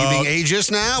me. Are you being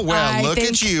ageist now? Well, look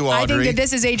at you, Audrey. I think that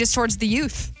this is ageist towards the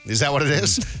youth. Is that what it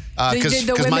is?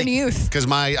 The women youth. Because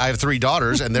I have 3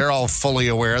 daughters, and they're all fully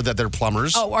aware that they're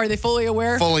plumbers. Oh, are they fully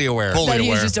aware? Fully aware. That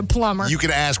he's just a plumber. You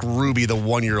could ask Ruby, the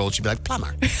 1-year-old. She'd be like,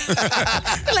 plumber.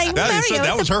 Like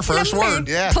that was her first word.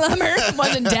 Yeah. Plumber.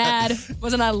 Wasn't dad.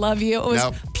 Wasn't I love you. It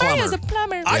was Mario's a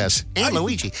plumber. Yes. And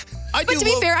Luigi. But to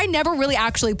be fair, I never really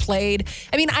actually played.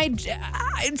 I mean, I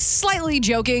slightly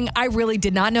joking. I really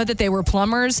did not know that they were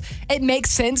plumbers. It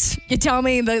makes sense. You tell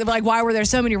me, like, why were there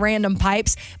so many random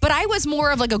pipes? But I was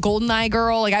more of like a GoldenEye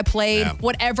girl. Like, I played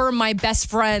whatever my best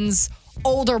friends'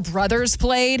 older brothers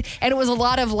played, and it was a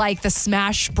lot of like the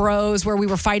Smash Bros where we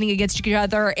were fighting against each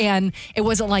other, and it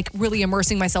wasn't like really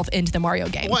immersing myself into the Mario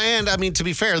game. Well, and I mean, to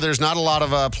be fair, there's not a lot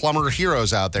of plumber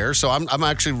heroes out there, so I'm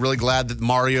actually really glad that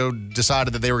Mario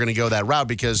decided that they were going to go that route,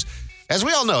 because as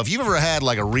we all know, if you've ever had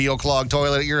like a real clogged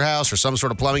toilet at your house or some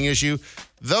sort of plumbing issue,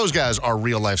 those guys are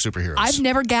real life superheroes. I've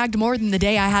never gagged more than the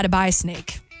day I had to buy a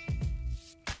snake.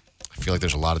 I feel like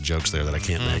there's a lot of jokes there that I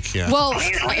can't make. Yeah. Well,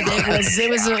 it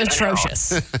was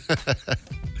atrocious.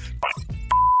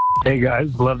 Hey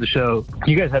guys, love the show.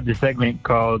 You guys have this segment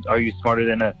called "Are You Smarter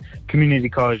Than a Community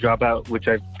College Dropout?" which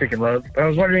I freaking love. I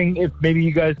was wondering if maybe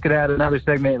you guys could add another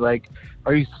segment like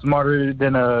 "Are You Smarter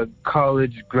Than a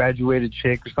College Graduated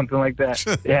Chick?" or something like that.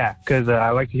 Yeah, because I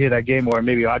like to hear that game, or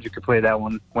maybe Audrey could play that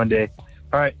one day.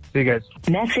 All right, see you guys.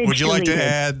 Message Would you like to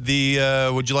deleted.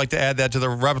 add Would you like to add that to the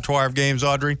repertoire of games,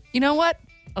 Audrey? You know what?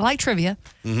 I like trivia,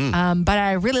 but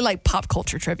I really like pop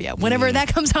culture trivia. Whenever that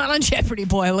comes on Jeopardy,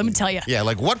 boy, let me tell you. Yeah,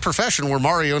 like what profession were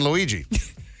Mario and Luigi?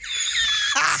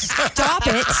 Stop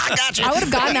it. I would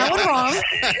have gotten that one wrong.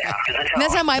 And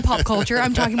that's not my pop culture.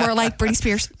 I'm talking more like Britney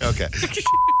Spears. Okay.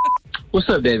 What's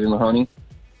up, David Mahoney?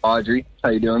 Audrey,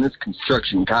 how you doing? This is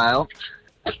Construction Kyle.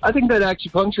 I think that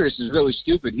acupuncturist is really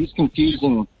stupid. He's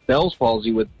confusing Bell's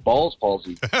palsy with balls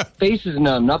palsy. Face is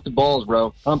numb, not the balls,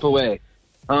 bro. Hump away.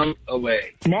 Hump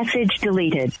away. Message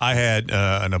deleted. I had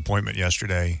an appointment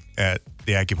yesterday at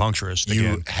the acupuncturist. You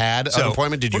again. had an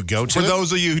appointment? Did you go to For it?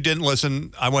 those of you who didn't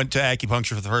listen, I went to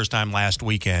acupuncture for the first time last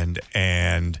weekend,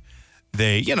 and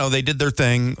they did their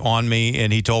thing on me,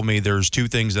 and he told me there's 2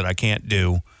 things that I can't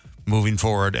do moving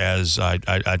forward as I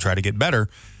try to get better.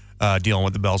 Dealing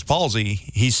with the Bell's palsy,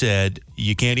 he said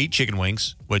you can't eat chicken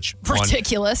wings, which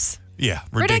ridiculous.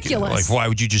 Ridiculous. Like, why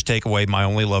would you just take away my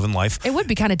only love in life? It would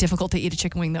be kind of difficult to eat a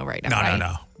chicken wing though, right now. No, right?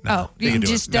 no. Oh, you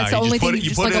just that's the only thing. You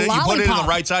put it in the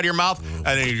right side of your mouth, and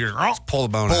then you just pull the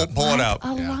bone out. Pull it out.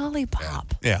 A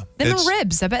lollipop. Yeah. Then the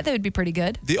ribs. I bet that would be pretty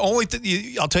good. The only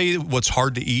thing I'll tell you what's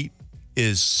hard to eat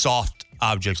is soft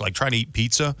objects, like trying to eat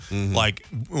pizza. Like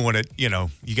when it, you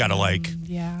got to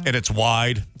and it's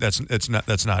wide. That's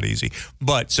not easy.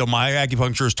 But so my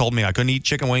acupuncturist told me I couldn't eat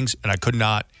chicken wings, and I could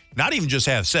not even just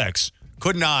have sex.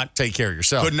 Could not take care of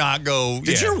yourself. Could not go.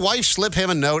 Did your wife slip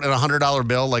him a note and $100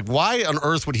 bill? Like, why on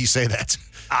earth would he say that?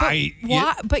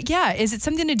 But is it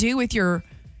something to do with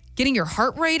getting your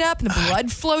heart rate up and the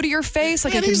blood flow to your face?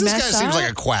 Like, this guy seems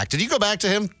like a quack. Did you go back to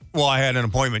him? Well, I had an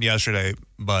appointment yesterday,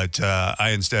 but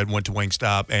I instead went to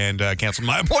Wingstop and canceled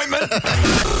my appointment.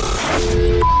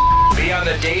 Be on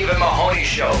the Dave and Mahoney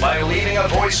Show by leaving a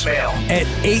voicemail at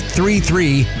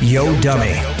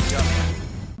 833-YO-DUMMY.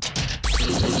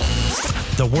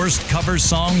 The worst cover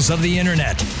songs of the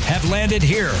internet have landed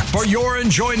here for your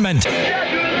enjoyment.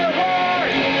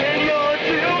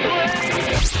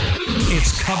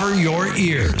 It's Cover Your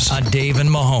Ears on Dave and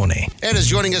Mahoney. Ed is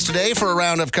joining us today for a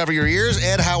round of Cover Your Ears.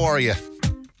 Ed, how are you?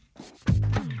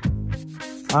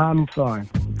 I'm fine.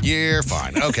 You're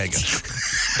fine. Okay, good.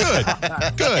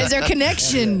 Good. Is their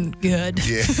connection good?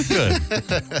 Yeah. Good.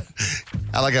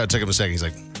 I like how it took him a second. He's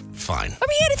like, fine. I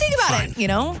mean, you had to think about it,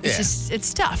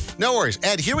 It's tough. No worries.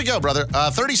 Ed, here we go, brother.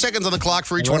 30 seconds on the clock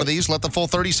for each one of these. Let the full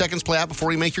 30 seconds play out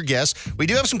before you make your guess. We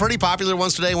do have some pretty popular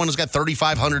ones today. One has got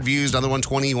 3,500 views, another one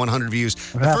 2,100 views.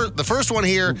 The first one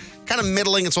here, kind of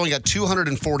middling. It's only got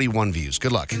 241 views.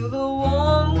 Good luck. You're the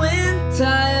warm wind,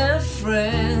 tired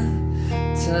friend.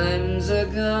 Times are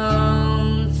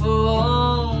gone for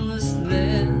honest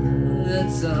men.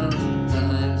 And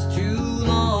sometimes too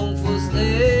long for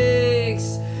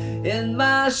snakes in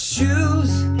my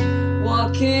shoes,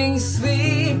 walking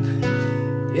sleep.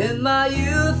 In my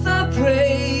youth I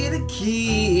pray to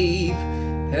keep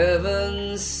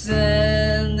heaven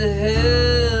send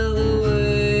hell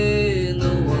away.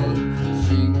 No one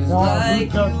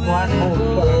Black Hole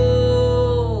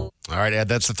Sun. All right, Ed,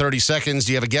 that's the 30 seconds.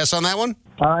 Do you have a guess on that one?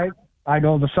 I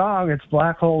know the song. It's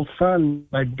Black Hole Sun.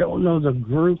 I don't know the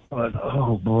group, but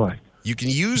oh boy. You can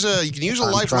use a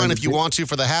lifeline if you want to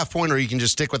for the half point, or you can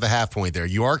just stick with the half point there.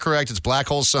 You are correct. It's Black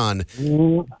Hole Sun.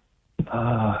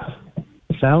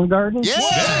 Soundgarden? Yeah,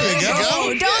 there you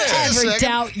go. Don't ever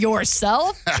doubt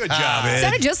yourself. Good job, Ed.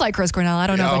 Sounded just like Chris Cornell. I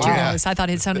don't know about you guys. I thought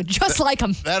it sounded just like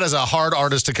him. That is a hard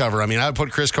artist to cover. I mean, I would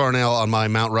put Chris Cornell on my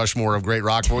Mount Rushmore of great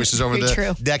rock voices over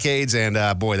the decades,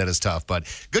 and boy, that is tough. But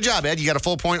good job, Ed. You got a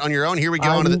full point on your own. Here we go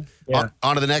on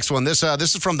to the next one. This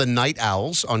is from the Night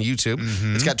Owls on YouTube.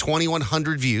 Mm-hmm. It's got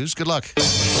 2,100 views. Good luck.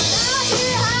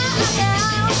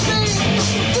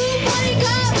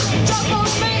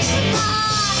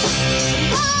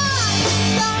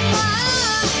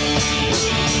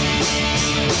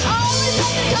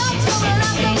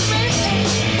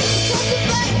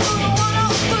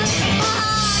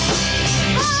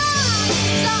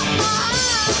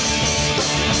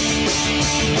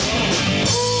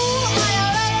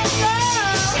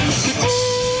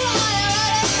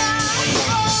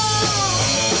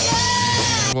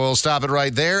 We'll stop it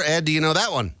right there. Ed, do you know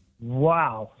that one?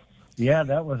 Wow. Yeah,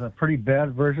 that was a pretty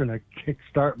bad version of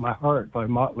Kickstart My Heart by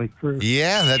Motley Crue.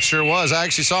 Yeah, that sure was. I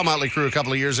actually saw Motley Crue a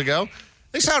couple of years ago.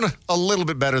 They sound a little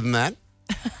bit better than that.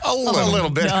 A little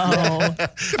bit. No.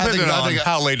 Depending on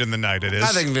how late in the night it is. I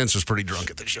think Vince was pretty drunk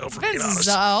at the show, for being honest.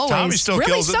 Tommy still really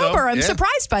kills it, though. sober. I'm Yeah.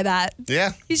 surprised by that.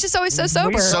 Yeah. He's just always so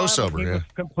sober. So sober, yeah.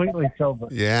 Completely sober.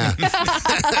 Yeah.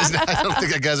 I don't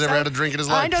think that guy's ever had a drink in his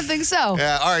life. I don't think so.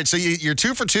 Yeah. All right. So you're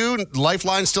 2 for 2.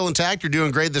 Lifeline still intact. You're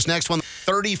doing great. This next one,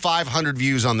 3,500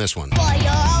 views on this one.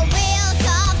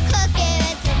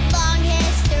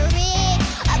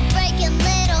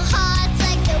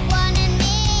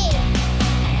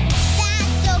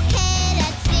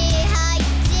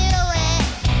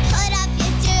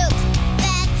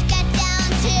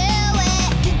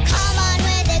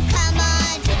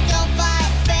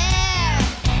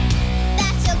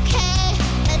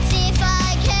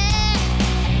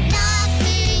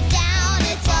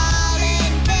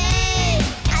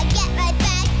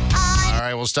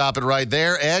 We'll stop it right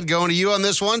there. Ed, going to you on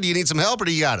this one. Do you need some help or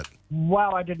do you got it?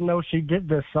 Wow, I didn't know she did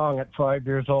this song at 5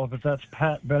 years old, but that's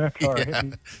Pat Benatar.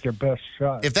 Hitting your best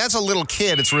shot. If that's a little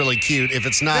kid, it's really cute. If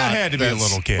it's not, That had to be a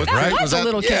little kid, That right? was Was a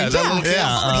little kid. yeah, Is that a little kid?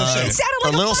 It sounded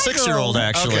like a little 5-year-old. 6-year-old,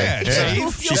 actually. Okay.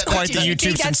 Yeah. She's quite the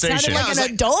YouTube sensation. Like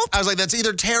an adult? I was like, that's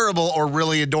either terrible or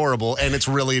really adorable, and it's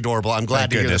really adorable. I'm glad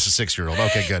Thank to hear goodness. this is 6-year-old.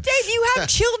 Okay, good. Dave, you have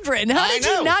children. How did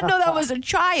you not know that was a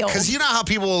child? Because you know how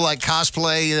people will like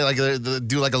cosplay, like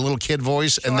do like a little kid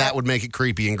voice, and that would make it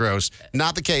creepy and gross.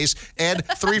 Not the case. Ed,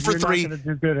 3 for You're 3. not going to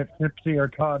do good at Tipsy or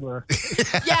Toddler.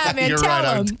 Yeah, man, You're tell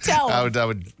right. him. Tell him. I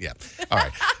would, yeah. All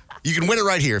right. You can win it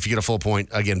right here if you get a full point.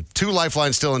 Again, 2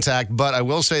 lifelines still intact, but I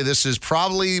will say this is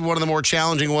probably one of the more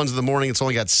challenging ones of the morning. It's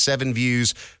only got 7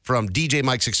 views from DJ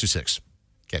Mike 626.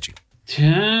 Catchy.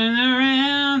 Turn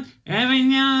around, every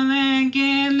now and then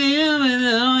get a little bit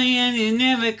low, and you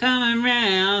never come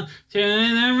around.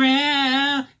 Turn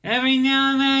around, every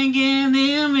now and then get a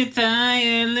little bit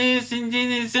tired, listen to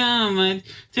this so much.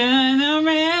 Turn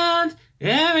around,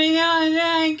 every now and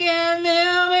then get a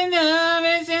little bit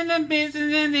nervous, and the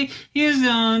business and the you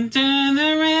don't turn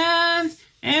around.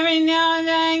 Every now and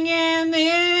then get a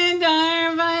little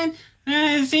terrified,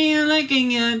 I see you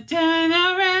looking, you turn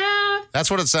around. That's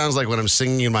what it sounds like when I'm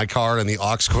singing in my car and the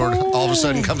aux cord all of a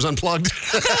sudden comes unplugged.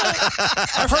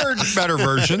 I've heard better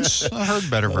versions. All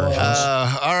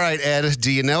right, Ed,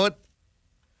 do you know it?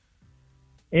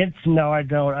 No, I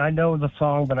don't. I know the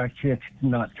song, but it's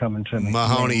not coming to me.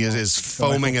 Mahoney is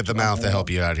foaming at the mouth to help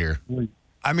you out here.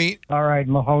 I mean, all right,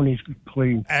 Mahoney's,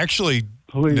 please. Actually,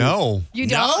 please. no. You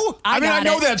don't? No? I mean, I got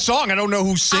know it. that song. I don't know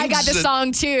who sings I got the it.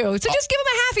 song too. So just give him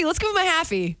a halfie. Let's give him a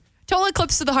halfie. Total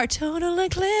Eclipse of the Heart. Total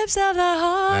Eclipse of the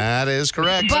Heart. That is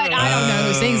correct. But I don't know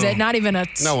who sings it. Not even a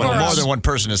More than one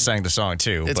person has sang the song,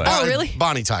 too. It's but. really?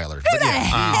 Bonnie Tyler. Who the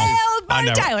hell?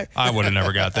 Bonnie Tyler. I would have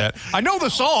never got that. I know the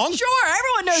song. Sure,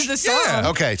 everyone knows the song.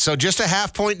 Okay, so just a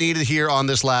half point needed here on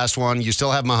this last one. You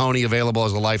still have Mahoney available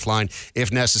as a lifeline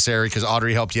if necessary because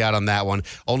Audrey helped you out on that one.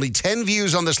 Only 10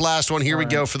 views on this last one. Here we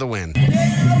go for the win.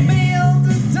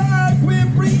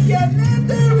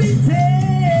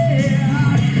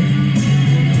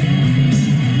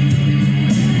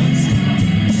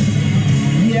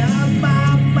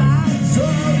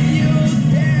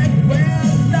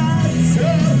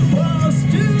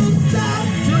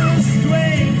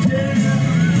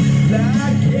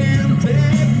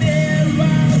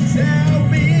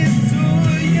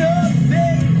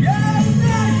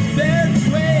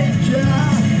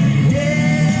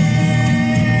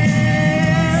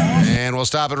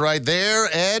 Stop it right there.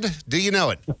 Ed, do you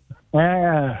know it?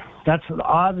 That's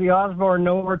Ozzy Osbourne,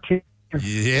 No More Tears.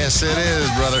 Yes, it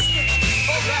is, brother.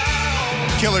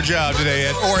 Killer job today,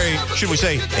 Ed. Or should we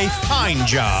say, a fine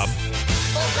job.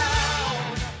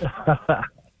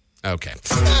 Okay.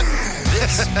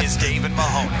 This is Dave and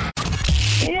Mahoney.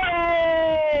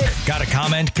 Got a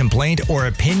comment, complaint, or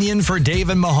opinion for Dave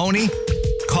and Mahoney?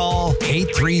 Call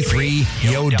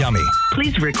 833-YO-DUMMY.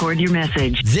 Please record your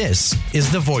message. This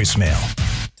is the voicemail.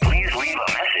 Please leave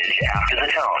a message after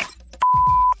the tone.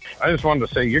 I just wanted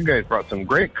to say you guys brought some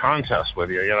great contests with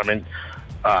you. You know what I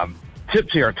mean?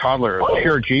 Tipsy, our toddler, is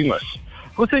pure genius.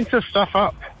 Who thinks this stuff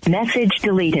up? Message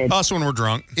deleted. Us when we're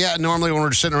drunk. Yeah, normally when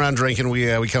we're sitting around drinking, we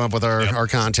come up with our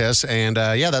contests. And,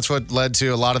 that's what led to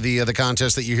a lot of the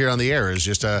contests that you hear on the air is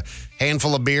just a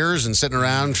handful of beers and sitting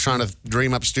around trying to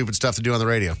dream up stupid stuff to do on the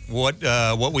radio.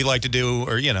 What we like to do,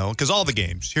 or, because all the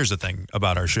games, here's the thing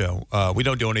about our show. We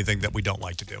don't do anything that we don't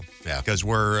like to do. Yeah. Because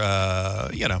we're,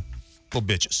 little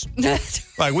bitches.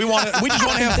 Like we just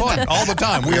want to have fun all the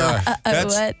time. We are.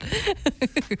 What?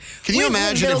 Can you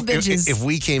imagine if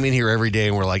we came in here every day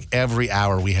and we're like every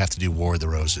hour we have to do War of the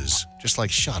Roses? Just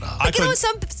like shut up. I don't want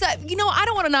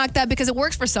to knock that because it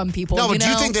works for some people. No, but do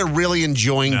you think they're really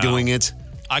enjoying doing it?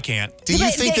 I can't. Do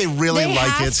you think they really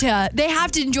like it? They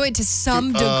have to enjoy it to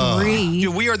some degree.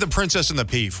 Dude, we are the Princess and the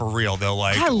Pea for real, though.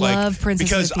 I love Princess and the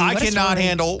Pea. Because I cannot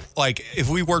handle if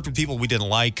we worked with people we didn't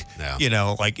like. No.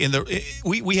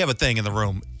 We have a thing in the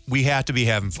room. We have to be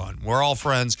having fun. We're all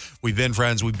friends. We've been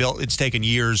friends. It's taken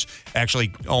years,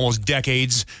 actually almost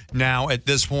decades now at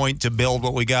this point to build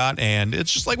what we got, and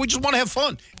it's just like we just want to have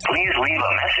fun. Please leave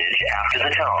a message after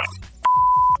the tone.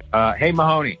 Hey,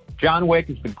 Mahoney. John Wick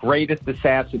is the greatest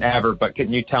assassin ever, but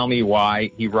can you tell me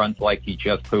why he runs like he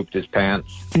just pooped his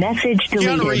pants? Message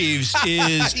deleted. Keanu Reeves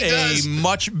is a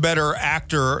much better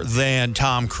actor than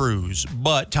Tom Cruise,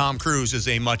 but Tom Cruise is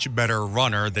a much better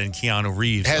runner than Keanu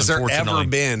Reeves. Has there ever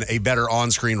been a better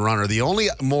on-screen runner? The only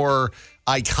more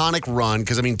iconic run,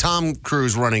 because Tom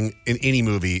Cruise running in any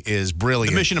movie is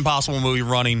brilliant. The Mission Impossible movie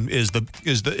running is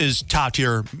top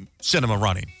tier cinema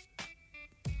running.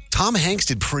 Tom Hanks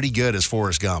did pretty good as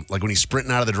Forrest Gump. Like when he's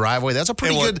sprinting out of the driveway, that's a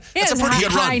pretty good. That's a pretty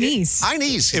good run. High knees. High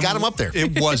knees. He got him up there.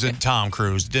 It wasn't Tom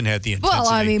Cruise. Didn't have the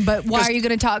intensity. Well, but why are you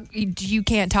going to talk? You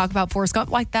can't talk about Forrest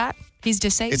Gump like that. He's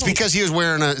disabled. It's because he's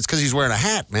wearing a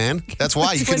hat, man. That's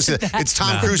why you can see it's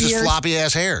Tom Cruise's floppy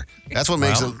ass hair. That's what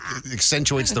makes it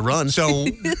accentuates the run. So,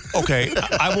 okay,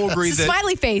 I will agree that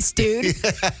smiley face, dude.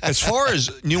 As far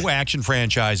as new action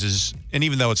franchises, and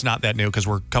even though it's not that new because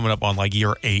we're coming up on like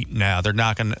year 8 now, they're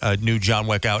knocking a new John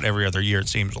Wick out every other year. It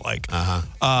seems like.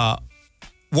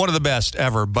 One of the best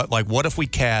ever, but like, what if we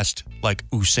cast like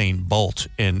Usain Bolt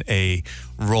in a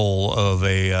role of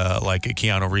a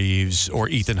Keanu Reeves or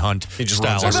Ethan Hunt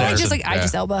style? Just like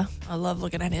Idris Elba. I love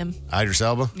looking at him. Idris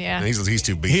Elba? Yeah. He's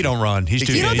too big. He don't run. He's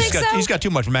too. You don't think so? He's got too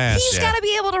much mass. He's got to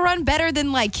be able to run better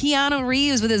than like Keanu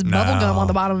Reeves with his bubble gum on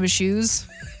the bottom of his shoes.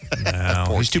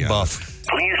 No, he's too buff.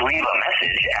 Please leave a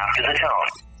message after the tone.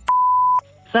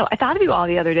 So I thought of you all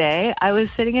the other day. I was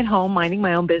sitting at home minding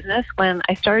my own business when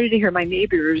I started to hear my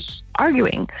neighbors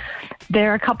arguing.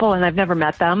 They're a couple and I've never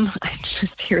met them. I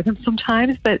just hear them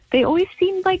sometimes, but they always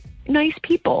seem like nice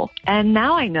people. And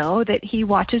now I know that he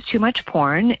watches too much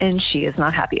porn and she is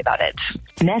not happy about it.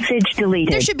 Message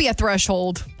deleted. There should be a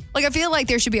threshold. Like I feel like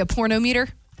there should be a pornometer.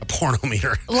 A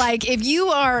pornometer. Like if you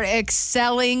are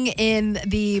excelling in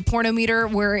the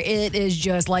pornometer where it is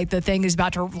just like the thing is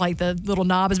about to, like the little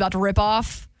knob is about to rip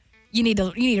off, you need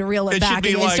to reel it back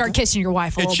and start kissing your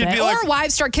wife a little bit. Or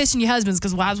wives start kissing your husbands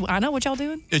because wives, I know what y'all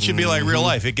doing. It should be like real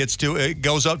life. It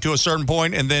goes up to a certain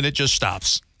point and then it just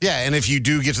stops. Yeah, and if you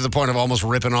do get to the point of almost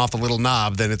ripping off the little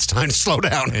knob, then it's time to slow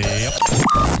down. Yep.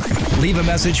 Leave a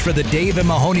message for the Dave and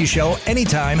Mahoney Show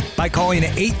anytime by calling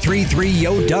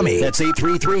 833-YO-DUMMY. That's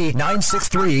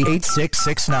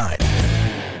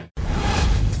 833-963-8669.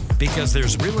 Because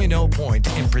there's really no point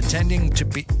in pretending to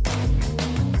be...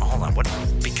 Hold on, what?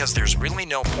 Because there's really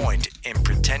no point in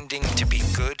pretending to be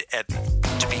good at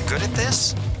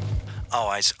this?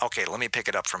 Oh, okay, let me pick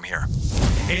it up from here.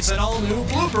 It's an all-new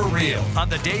blooper reel on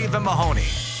the Dave and Mahoney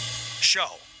Show.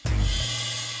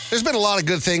 There's been a lot of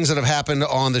good things that have happened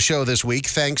on the show this week.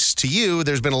 Thanks to you.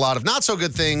 There's been a lot of not so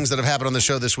good things that have happened on the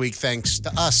show this week thanks to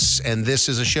us. And this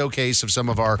is a showcase of some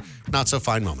of our not so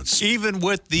fine moments. Even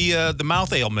with the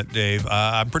mouth ailment, Dave,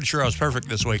 I'm pretty sure I was perfect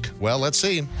this week. Well, let's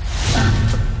see.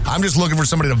 I'm just looking for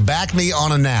somebody to back me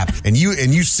on a nap, and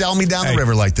you sell me down the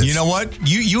river like this. You know what?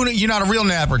 You're not a real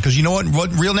napper, because you know what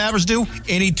real nappers do?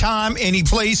 Anytime, any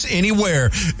place,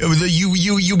 anywhere.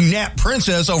 You nap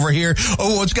princess over here.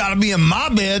 Oh, it's got to be in my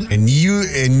bed. And you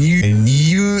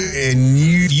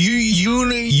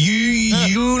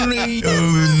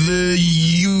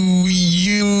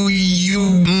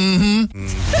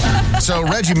So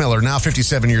Reggie Miller, now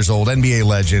 57 years old, NBA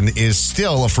legend, is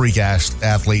still a freak-ass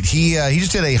athlete. He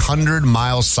just did a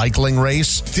 100-mile cycling race.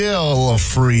 Still a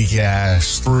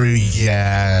freak-ass.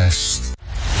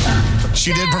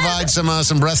 She did provide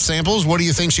some breath samples. What do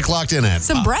you think she clocked in at?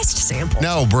 Some breast sample.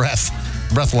 No,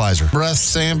 breathalyzer. Breath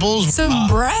samples. Some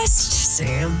breast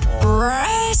sample.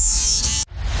 Breast.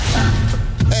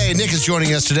 Hey, Nick is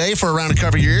joining us today for a round of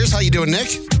Cover Your Ears. How you doing,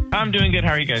 Nick? I'm doing good.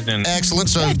 How are you guys doing? Excellent.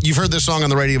 So you've heard this song on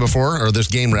the radio before, or this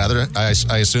game rather, I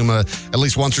assume at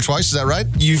least once or twice. Is that right?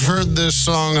 You've heard this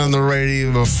song on the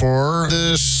radio before.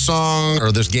 This song,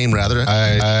 or this game rather,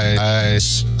 I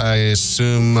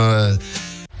assume...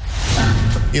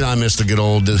 I miss the good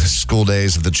old school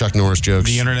days of the Chuck Norris jokes.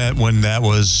 The internet when that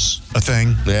was a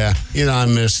thing. Yeah. I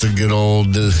miss the good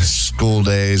old school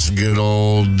days.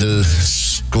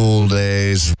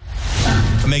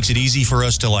 It makes it easy for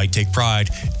us to take pride,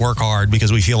 work hard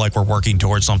because we feel like we're working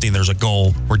towards something. There's a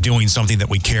goal. We're doing something that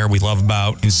we care, we love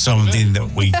about, and something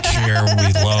that we care,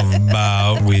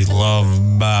 we love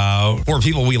about, or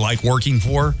people we like working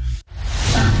for.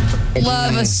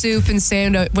 Love a soup and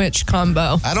sandwich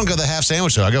combo. I don't go the half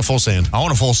sandwich though. I go full sand. I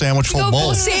want a full sandwich, full bowl.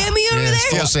 Full Sammy over there?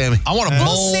 Full Sammy. I want a bowl.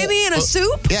 Full Sammy and a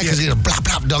soup? Yeah, because you blop,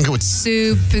 blop, dunk it with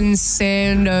soup and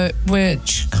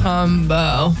sandwich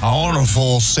combo. I want a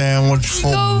full sandwich,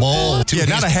 full bowl. Yeah,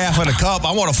 not a half and a cup.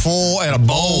 I want a full and a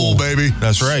bowl, baby.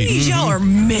 That's right. Jeez, y'all are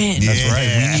men. That's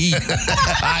right. We eat.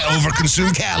 I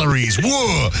overconsume calories.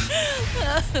 Whoa.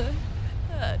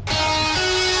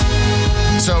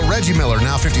 So Reggie Miller,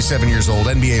 now 57 years old,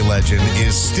 NBA legend,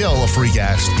 is still a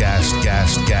freak-ass gas.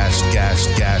 Just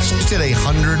did a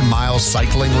 100-mile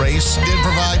cycling race. Did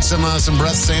provide some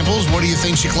breath samples. What do you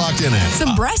think she clocked in at?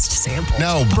 Some breast sample.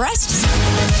 No. Breast.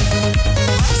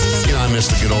 I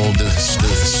miss the good old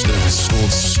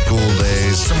school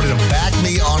days. Somebody to back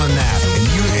me on a nap, and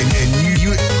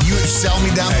you sell me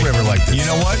down the river like this. You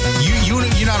know what? You're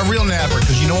not a real napper,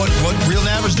 because you know what real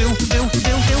nappers do? Take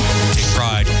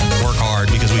pride, work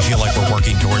hard, because we feel like we're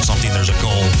working towards something. There's a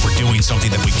goal. We're doing something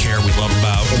that we care, we love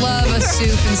about. Love a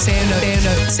soup and sandwich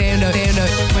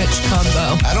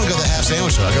combo. I don't go the half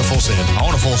sandwich though. I go full sand. I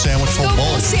want a full sandwich, full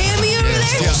bowl. Full Sammy over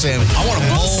there? Full Sammy. I want a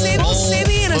bowl. Full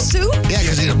Sammy and a soup? Yeah,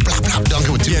 because you blop, blop, dunk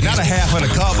it with two. Yeah, not a half and a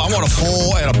cup. I want a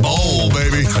full and a bowl,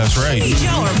 baby. That's right. Jeez,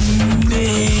 y'all are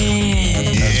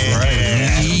men. That's right.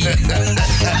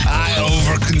 I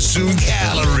overconsume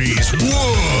calories.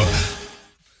 Whoa.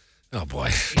 Oh, boy.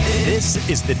 This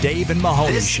is the Dave and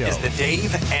Mahoney Show. This is the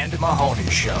Dave and Mahoney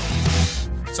Show.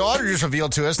 So Audrey just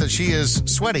revealed to us that she is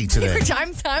sweaty today.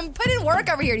 I'm putting work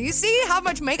over here. Do you see how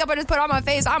much makeup I just put on my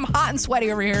face? I'm hot and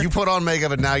sweaty over here. You put on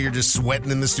makeup and now you're just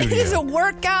sweating in the studio. It is a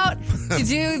workout to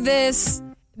do this.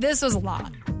 This was a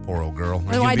lot. Poor old girl.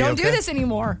 No, I don't do this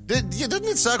anymore. Doesn't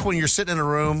it suck when you're sitting in a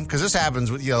room? Because this happens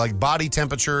with, body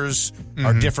temperatures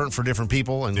are different for different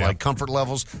people and comfort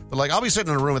levels. But I'll be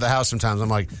sitting in a room at the house sometimes. I'm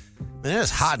like, man,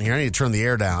 it's hot in here. I need to turn the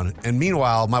air down. And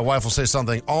meanwhile, my wife will say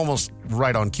something almost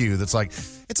right on cue that's like,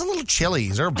 it's a little chilly.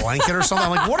 Is there a blanket or something?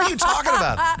 I'm like, what are you talking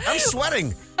about? I'm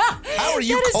sweating. How are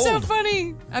you cold? That is so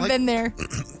funny. I've been there.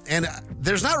 And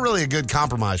there's not really a good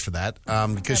compromise for that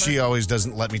because she always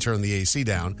doesn't let me turn the AC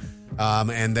down.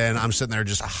 And then I'm sitting there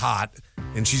just hot,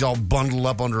 and she's all bundled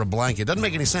up under a blanket. Doesn't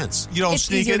make any sense. You don't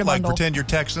sneak it, pretend you're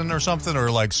texting or something, or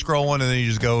scrolling, and then you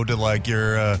just go to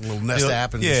your little Nest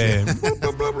app and I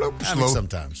mean,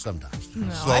 sometimes. No,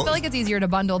 I feel like it's easier to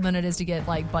bundle than it is to get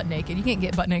butt naked. You can't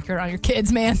get butt naked around your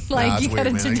kids, man. You got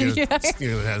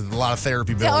to have a lot of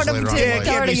therapy bills later on. You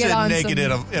can't be sitting naked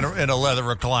in a leather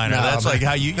recliner. No, that's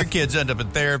how your kids end up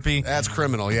in therapy. That's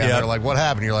criminal. Yeah, they're like, what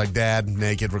happened? You're like, Dad,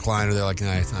 naked recliner. They're like,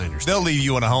 I understand. They'll leave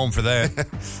you in a home for that.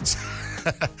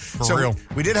 For real.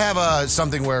 We did have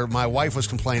something where my wife was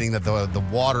complaining that the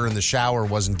water in the shower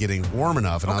wasn't getting warm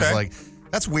enough. And I was like,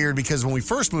 that's weird because when we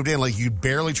first moved in, you'd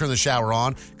barely turn the shower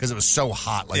on because it was so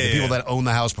hot. The people that owned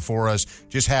the house before us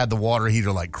just had the water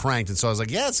heater cranked. And so I was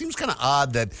like, it seems kind of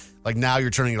odd that now you're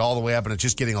turning it all the way up and it's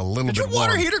just getting a little bit warm. Did your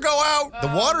water heater go out? The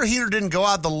water heater didn't go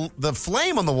out. The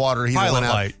flame on the water heater went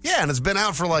out. Light. Yeah, and it's been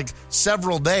out for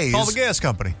several days. Call the gas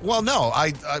company. Well, no,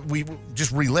 we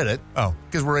just relit it. Oh,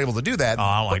 because we're able to do that. Oh,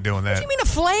 I don't like doing that. What do you mean a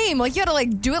flame? You had to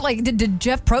do it did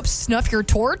Jeff Probst snuff your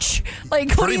torch?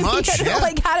 Pretty much.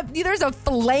 There's a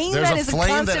flame that is a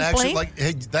constant flame.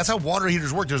 Hey, that's how water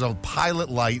heaters work. There's a pilot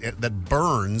light that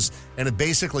burns and it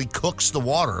basically cooks the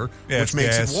water, which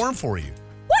makes it warm for you.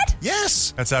 What?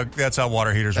 Yes. That's how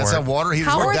water heaters work. That's how water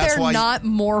heaters How work. are That's there why not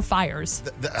more fires?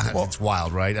 it's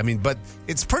wild, right? I mean, but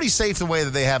it's pretty safe the way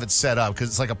that they have it set up because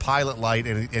it's like a pilot light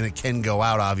and it can go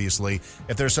out, obviously,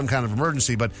 if there's some kind of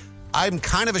emergency. But I'm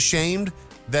kind of ashamed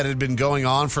that it had been going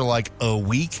on for like a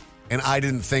week and I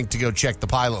didn't think to go check the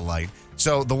pilot light.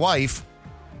 So the wife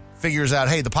figures out,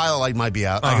 hey, the pilot light might be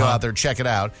out. I go out there, check it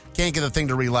out. Can't get the thing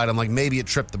to relight. I'm like, maybe it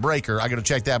tripped the breaker. I got to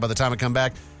check that. By the time I come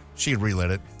back, she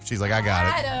relit it. She's like, I got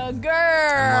it. Atta girl.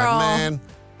 I'm like, man.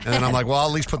 And then I'm like, well, I'll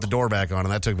at least put the door back on.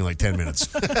 And that took me like 10 minutes.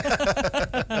 You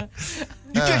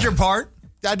did your part.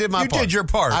 I did my part. You did your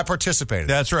part. I participated.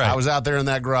 That's right. I was out there in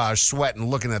that garage sweating,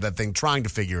 looking at that thing, trying to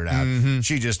figure it out.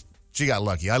 She got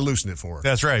lucky. I loosened it for her.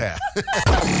 That's right. Yeah.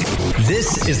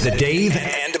 This is the Dave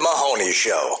and Mahoney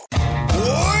Show. All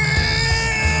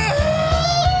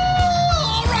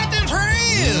right, then,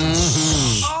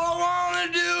 friends. All I want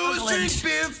to do is drink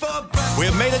beer for breakfast. We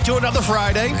have made it to another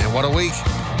Friday. And what a week.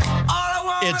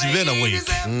 It's been a week.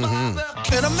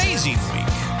 An amazing week,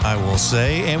 I will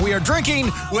say. And we are drinking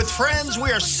with friends.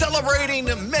 We are celebrating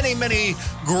many, many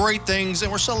great things.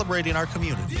 And we're celebrating our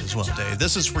community as well, Dave.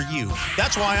 This is for you.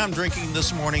 That's why I'm drinking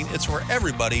this morning. It's for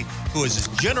everybody who is as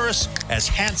generous, as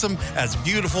handsome, as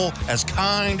beautiful, as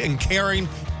kind and caring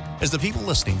as the people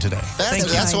listening today.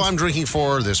 That's what I'm drinking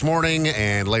for this morning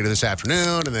and later this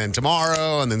afternoon and then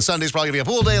tomorrow and then Sunday's probably going to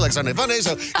be a pool day like Sunday Fun Day.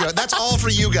 So that's all for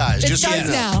you guys. It starts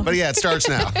now. But yeah, it starts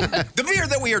now. The beer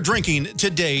that we are drinking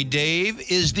today,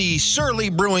 Dave, is the Surly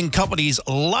Brewing Company's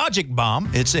Logic Bomb.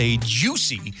 It's a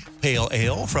juicy pale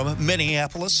ale from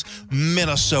Minneapolis,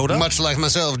 Minnesota. Much like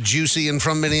myself, juicy and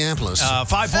from Minneapolis.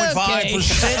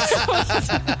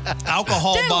 5.5%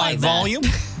 alcohol by volume.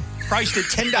 Priced at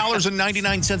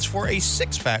 $10.99 for a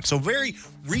 6-pack. So very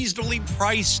reasonably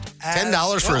priced.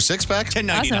 $10 for a 6-pack? $10.99.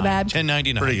 That's not bad.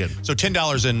 $10.99. Pretty good. So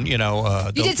 $10 in, You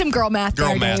did some girl math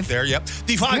there, Dave. Yep.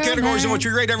 The 5 categories of what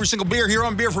you rate every single beer here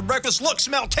on Beer for Breakfast: look,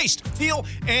 smell, taste, feel,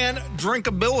 and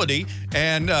drinkability.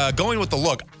 And going with the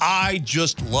look, I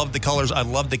just love the colors. I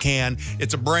love the can.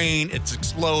 It's a brain. It's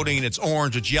exploding. It's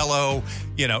orange. It's yellow.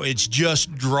 It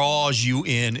just draws you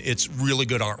in. It's really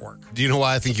good artwork. Do you know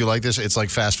why I think you like this? It's like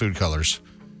fast food colors.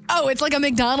 Oh, it's like a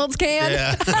McDonald's can?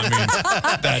 Yeah, I mean,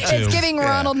 that too. It's giving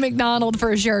Ronald McDonald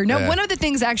for sure. No, one of the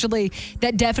things actually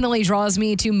that definitely draws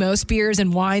me to most beers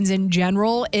and wines in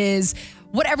general is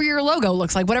whatever your logo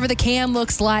looks like, whatever the can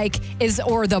looks like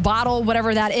or the bottle,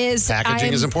 whatever that is.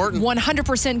 Packaging is important.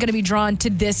 100% going to be drawn to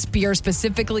this beer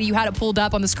specifically. You had it pulled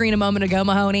up on the screen a moment ago,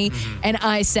 Mahoney, and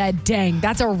I said, dang,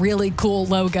 that's a really cool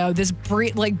logo. This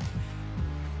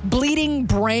bleeding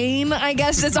brain, I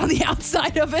guess, that's on the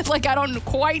outside of it. Like, I don't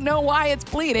quite know why it's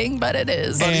bleeding, but it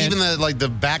is. But even the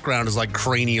background is like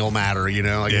cranial matter,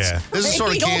 Like this is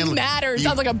sort of Cranial Matter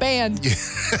sounds like a band.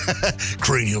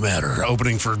 Cranial Matter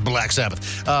opening for Black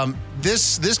Sabbath.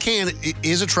 This can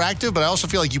is attractive, but I also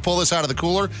feel like you pull this out of the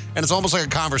cooler and it's almost like a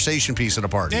conversation piece at a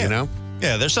party,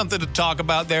 Yeah, there's something to talk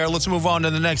about there. Let's move on to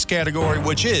the next category,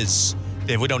 which is...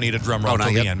 Dave, we don't need a drum roll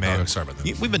till the end, man. Oh, sorry about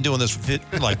that. We've been doing this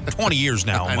for like 20 years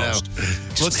now, almost.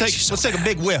 Let's take a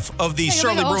big whiff of the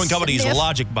Surly Brewing Company's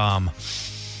Logic Bomb.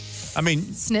 I mean,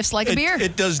 sniffs like a beer.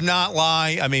 It does not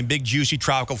lie. I mean, big, juicy,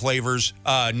 tropical flavors.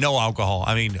 No alcohol.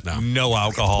 I mean, no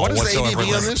alcohol what whatsoever. What is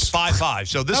the ABV on this? 5.5.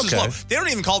 So this is low. They don't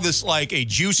even call this like a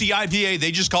juicy IPA.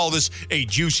 They just call this a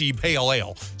juicy pale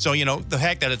ale. So, the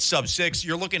fact that it's sub 6,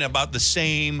 you're looking at about the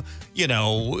same, you're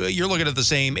looking at the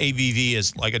same ABV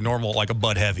as like a normal, like a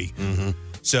Bud Heavy. Mm-hmm.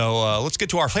 So let's get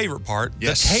to our favorite part,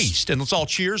 the taste. And let's all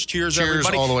cheers. Cheers,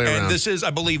 everybody. All the way around. And this is, I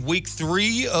believe, week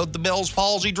 3 of the Bell's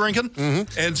Palsy drinking.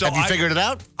 Mm-hmm. And so have you figured it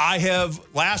out? I have.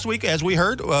 Last week, as we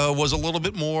heard, was a little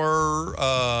bit more...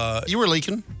 you were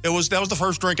leaking. That was the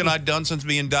first drinking I'd done since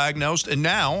being diagnosed. And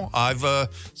now I've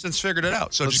since figured it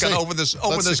out. So just got to open this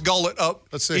gullet up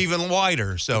even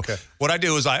wider. So what I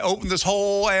do is I open this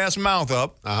whole ass mouth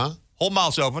up. Uh-huh. Whole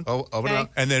mouth's open. Oh, open it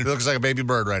up. And then it looks like a baby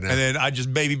bird right now. And then I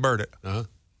just baby bird it. Uh-huh.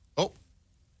 Oh.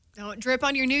 Don't drip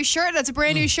on your new shirt. That's a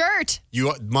brand new shirt.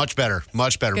 Much better.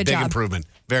 Much better. Good Big job. improvement.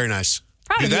 Very nice.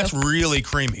 Proud of you. That's really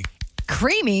creamy.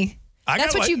 Creamy?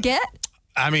 That's what you get?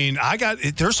 I mean,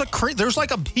 there's like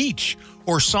a peach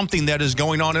or something that is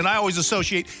going on, and I always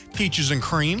associate peaches and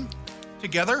cream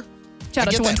together. Shout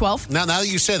out to 112. Now that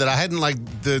you say that, I hadn't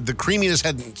the creaminess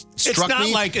hadn't struck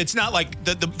me. It's not like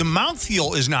the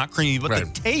mouthfeel is not creamy, but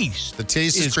the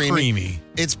taste is creamy.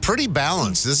 It's pretty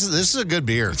balanced. This is a good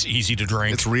beer. It's easy to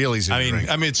drink. It's real easy to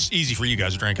drink. I mean, it's easy for you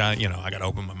guys to drink. I got to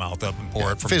open my mouth up and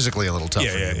pour it. Physically a little tough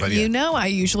for me. But I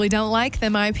usually don't like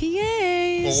them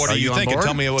IPAs. Well, what are you thinking?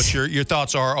 Tell me what your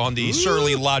thoughts are on the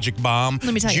Surly Logic Bomb.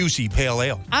 Let me tell you. Juicy Pale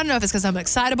Ale. I don't know if it's because I'm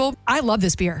excitable. I love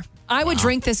this beer. I would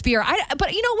drink this beer.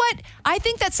 But you know what? I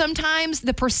think that sometimes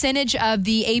the percentage of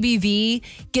the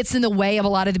ABV gets in the way of a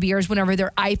lot of the beers whenever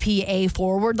they're IPA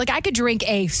forward. Like, I could drink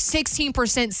a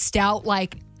 16% stout,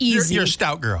 like, easy. You're a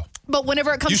stout girl. But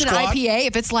whenever it comes to an IPA,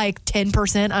 if it's like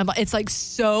 10%, it's like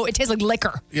it tastes like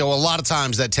liquor. A lot of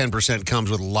times that 10% comes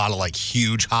with a lot of like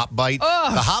huge hop bite.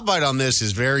 Ugh. The hop bite on this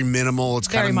is very minimal. It's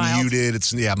kind Very of mild. muted.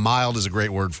 It's mild is a great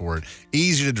word for it.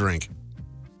 Easy to drink.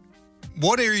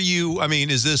 What are you? I mean,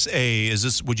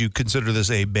 would you consider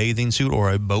this a bathing suit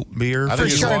or a boat beer? I think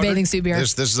it's sure, a bathing suit beer.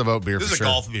 This is a boat beer. This for is a sure.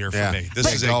 golf beer for me. This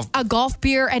But is a golf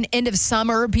beer, an end of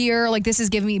summer beer. Like, this is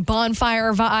giving me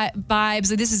bonfire vibes.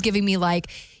 Like, this is giving me like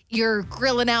you're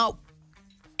grilling out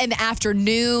in the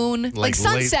afternoon, like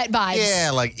sunset vibes.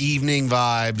 Yeah, like evening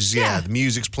vibes. Yeah, the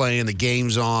music's playing, the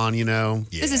game's on. Yeah.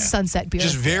 This is a sunset beer.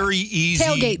 Just very easy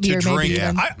Tailgate to beer, drink. maybe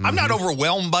even. I'm not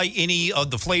overwhelmed by any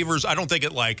of the flavors. I don't think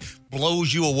it like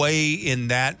blows you away in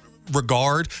that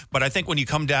regard. But I think when you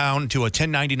come down to a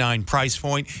 $10.99 price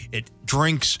point, it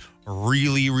drinks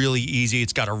really, really easy.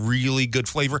 It's got a really good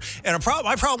flavor. And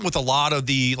my problem with a lot of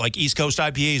the like East Coast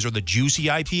IPAs or the juicy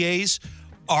IPAs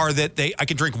are that I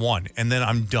can drink one and then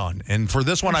I'm done. And for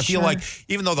this one, I feel like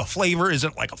even though the flavor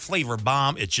isn't like a flavor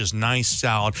bomb, it's just nice,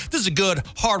 solid. This is a good,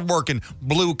 hardworking,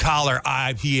 blue-collar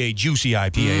IPA, juicy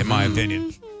IPA, in my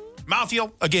opinion.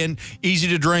 Mouthfeel, again, easy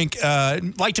to drink,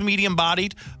 light to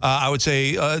medium-bodied. I would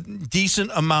say a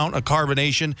decent amount of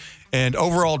carbonation and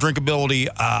overall drinkability.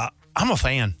 I'm a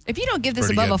fan. If you don't give this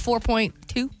Pretty above good. a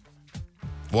 4.2,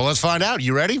 Well, let's find out.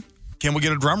 You ready? Can we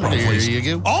get a drum roll, please? Here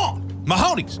you go. Oh,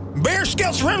 Mahoney's Bear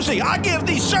Scouts Ramsey. I give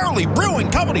the Surly Brewing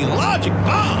Company Logic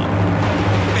Bomb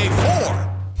a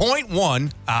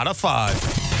 4.1 out of 5.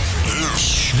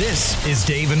 This is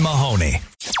Dave and Mahoney.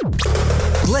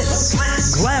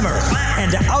 Glitz, glamour,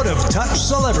 and out-of-touch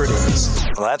celebrities.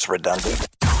 Well, that's redundant.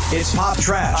 It's Pop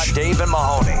Trash. Dave and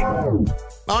Mahoney.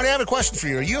 Mahoney, I have a question for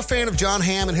you. Are you a fan of John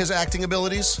Hamm and his acting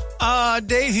abilities?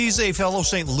 Dave, he's a fellow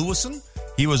St. Louisan.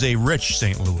 He was a rich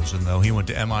St. Louisan, though. He went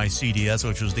to MICDS,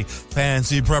 which was the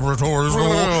fancy preparatory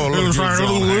school in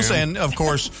St. Louis. And, of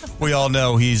course, we all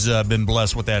know he's been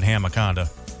blessed with that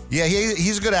Hamaconda. Yeah,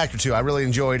 he's a good actor, too. I really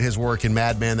enjoyed his work in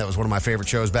Mad Men. That was one of my favorite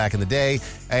shows back in the day.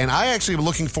 And I actually am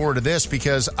looking forward to this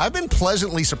because I've been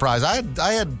pleasantly surprised.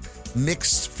 I had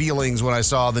mixed feelings when I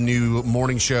saw the new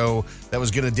morning show that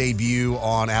was going to debut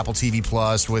on Apple TV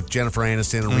Plus with Jennifer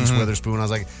Aniston and Reese Witherspoon. I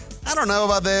was like, I don't know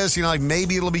about this. Like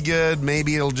maybe it'll be good.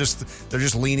 Maybe they're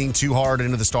just leaning too hard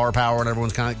into the star power and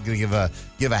everyone's kind of going to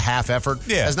give a half effort.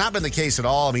 Yeah. Has not been the case at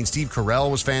all. I mean, Steve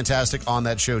Carell was fantastic on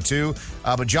that show too.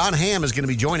 But John Hamm is going to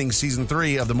be joining season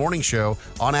 3 of the morning show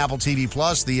on Apple TV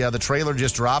Plus. The trailer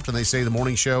just dropped and they say the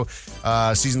morning show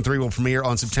season 3 will premiere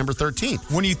on September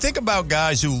 13th. When you think about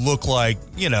guys who look like,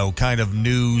 kind of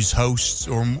news hosts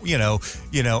or, anchors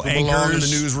in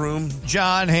the newsroom,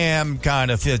 John Hamm kind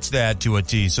of fits that to a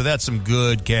T. So that's some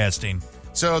good casting.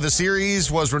 So the series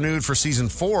was renewed for season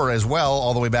 4 as well,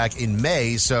 all the way back in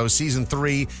May. So season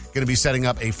 3 going to be setting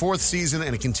up a 4th season,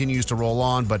 and it continues to roll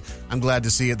on. But I'm glad to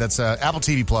see it. That's Apple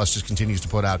TV Plus just continues to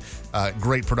put out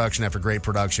great production after great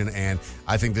production, and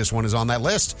I think this one is on that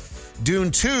list.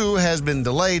 Dune 2 has been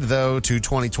delayed though to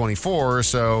 2024.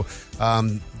 So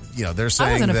they're saying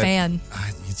I wasn't a that fan.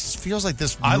 It just feels like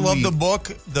this movie, I love the book.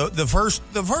 The first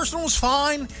one was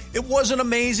fine. It wasn't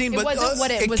amazing, but wasn't what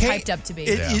it was hyped up to be.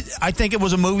 I think it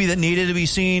was a movie that needed to be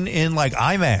seen in like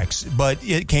IMAX, but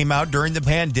it came out during the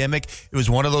pandemic. It was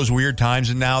one of those weird times,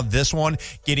 and now this one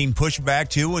getting pushed back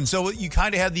too, and so you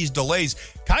kind of have these delays.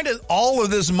 Kind of all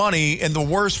of this money and the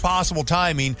worst possible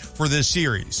timing for this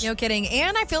series. No kidding.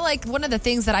 And I feel like one of the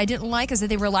things that I didn't like is that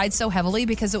they relied so heavily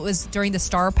because it was during the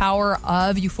star power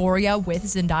of Euphoria with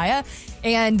Zendaya.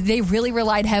 And they really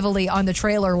relied heavily on the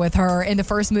trailer with her in the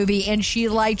first movie. And she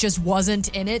just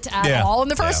wasn't in it at all in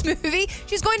the first movie.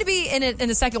 She's going to be in it in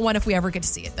the second one if we ever get to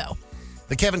see it, though.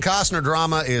 The Kevin Costner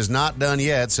drama is not done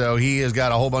yet, so he has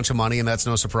got a whole bunch of money, and that's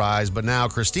no surprise. But now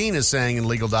Christine is saying in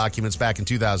legal documents back in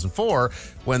 2004,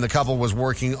 when the couple was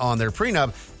working on their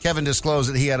prenup, Kevin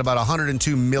disclosed that he had about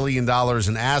 $102 million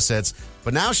in assets.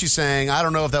 But now she's saying, I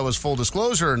don't know if that was full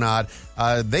disclosure or not.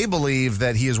 They believe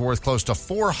that he is worth close to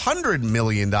 $400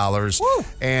 million. Woo.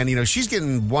 And, she's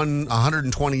getting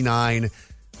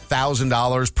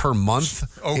 $129,000 per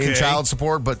month in child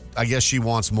support, but I guess she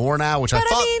wants more now, which I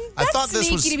thought this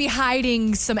sneaky was to be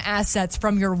hiding some assets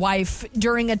from your wife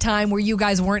during a time where you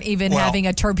guys weren't even having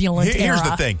a turbulent era. Here's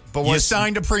the thing. But you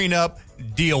signed a prenup,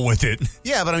 deal with it.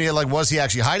 Yeah, but was he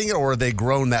actually hiding it, or had they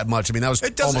grown that much? I mean, that was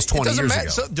almost 20 years ago.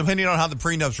 So, depending on how the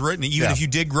prenup's written, even if you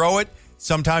did grow it,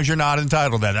 sometimes you're not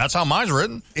entitled to that. That's how mine's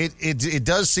written. It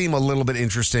does seem a little bit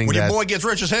interesting When that your boy gets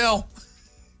rich as hell,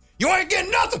 you ain't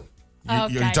getting nothing. Are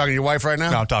you talking to your wife right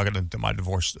now? No, I'm talking to my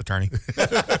divorce attorney.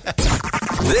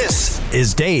 This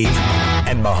is Dave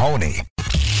and Mahoney.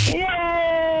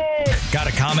 Got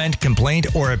a comment,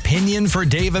 complaint, or opinion for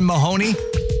Dave and Mahoney?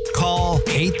 Call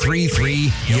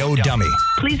 833-YO-DUMMY.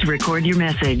 Please record your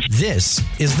message. This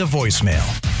is the voicemail.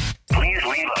 Please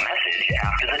leave a message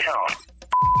after the tone.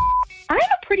 I'm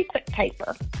a pretty quick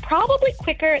typer, probably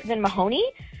quicker than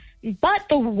Mahoney. But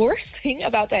the worst thing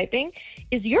about typing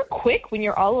is you're quick when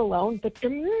you're all alone, but the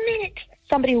minute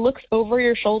somebody looks over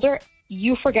your shoulder,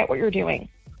 you forget what you're doing.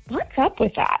 What's up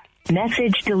with that?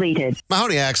 Message deleted.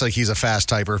 Mahoney acts like he's a fast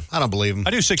typer. I don't believe him.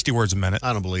 I do 60 words a minute.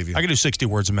 I don't believe you. I can do 60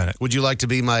 words a minute. Would you like to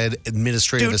be my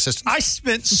administrative assistant? I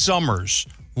spent summers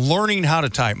learning how to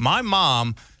type. My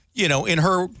mom, in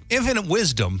her infinite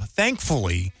wisdom,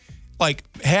 thankfully,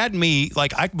 had me,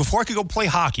 before I could go play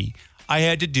hockey, I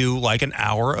had to do an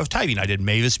hour of typing. I did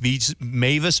Mavis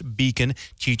Beacon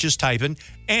teaches typing,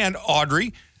 and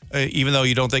Audrey, even though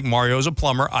you don't think Mario's a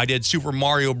plumber, I did Super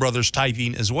Mario Brothers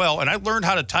typing as well. And I learned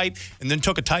how to type and then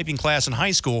took a typing class in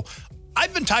high school.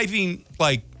 I've been typing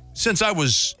since I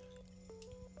was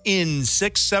in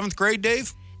 6th, 7th grade,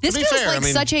 Dave. This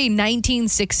feels such a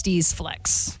 1960s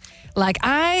flex.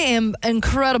 I am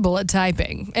incredible at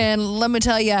typing, and let me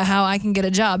tell you how I can get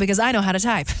a job because I know how to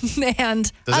type,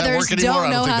 and others don't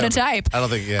know how to type. I don't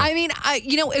think, yeah. I mean,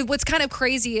 what's kind of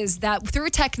crazy is that through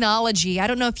technology, I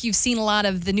don't know if you've seen a lot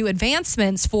of the new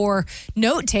advancements for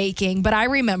note-taking, but I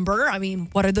remember,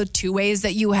 what are the two ways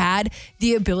that you had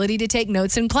the ability to take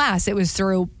notes in class? It was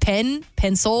through pen,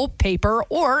 pencil, paper,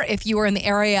 or if you were in the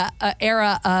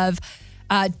era of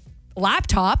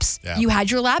laptops, you had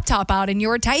your laptop out and you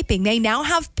were typing. They now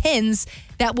have pens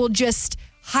that will just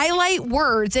highlight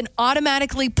words and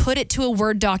automatically put it to a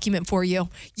Word document for you.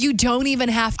 You don't even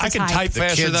have to type. I can type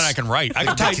faster than I can write. I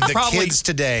can type the kids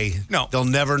today, they'll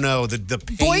never know the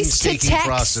painstaking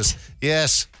process.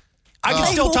 Yes. I can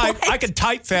still type. I can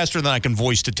type faster than I can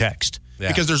voice to text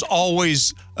because there's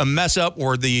always a mess up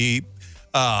or the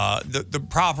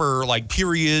proper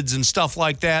periods and stuff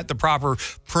like that, the proper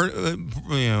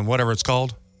whatever it's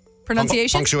called.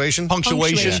 Pronunciation?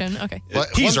 Punctuation. Okay.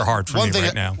 P's are hard for me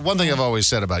right now. One thing I've always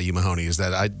said about you, Mahoney, is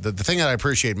that the thing that I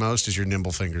appreciate most is your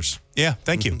nimble fingers. Yeah,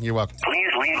 thank you. You're welcome. Please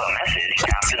leave a message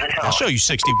after the tone. I'll show you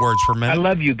 60 words per minute. I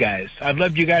love you guys. I've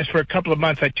loved you guys for a couple of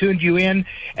months. I tuned you in,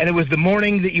 and it was the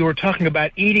morning that you were talking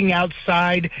about eating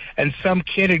outside, and some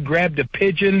kid had grabbed a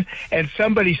pigeon, and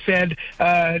somebody said,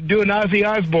 do an Ozzy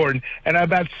Osbourne, and I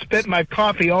about spit my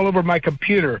coffee all over my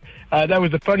computer. That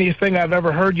was the funniest thing I've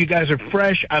ever heard. You guys are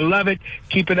fresh. I love it.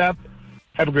 Keep it up.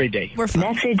 Have a great day. Message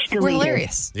deleted. We're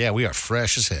hilarious. Yeah, we are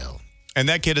fresh as hell. And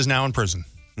that kid is now in prison.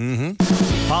 Mm-hmm.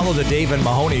 Follow the Dave and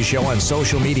Mahoney Show on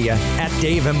social media at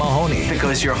Dave and Mahoney.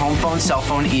 Because your home phone, cell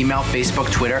phone, email,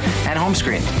 Facebook, Twitter, and home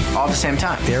screen all at the same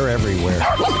time. They're everywhere.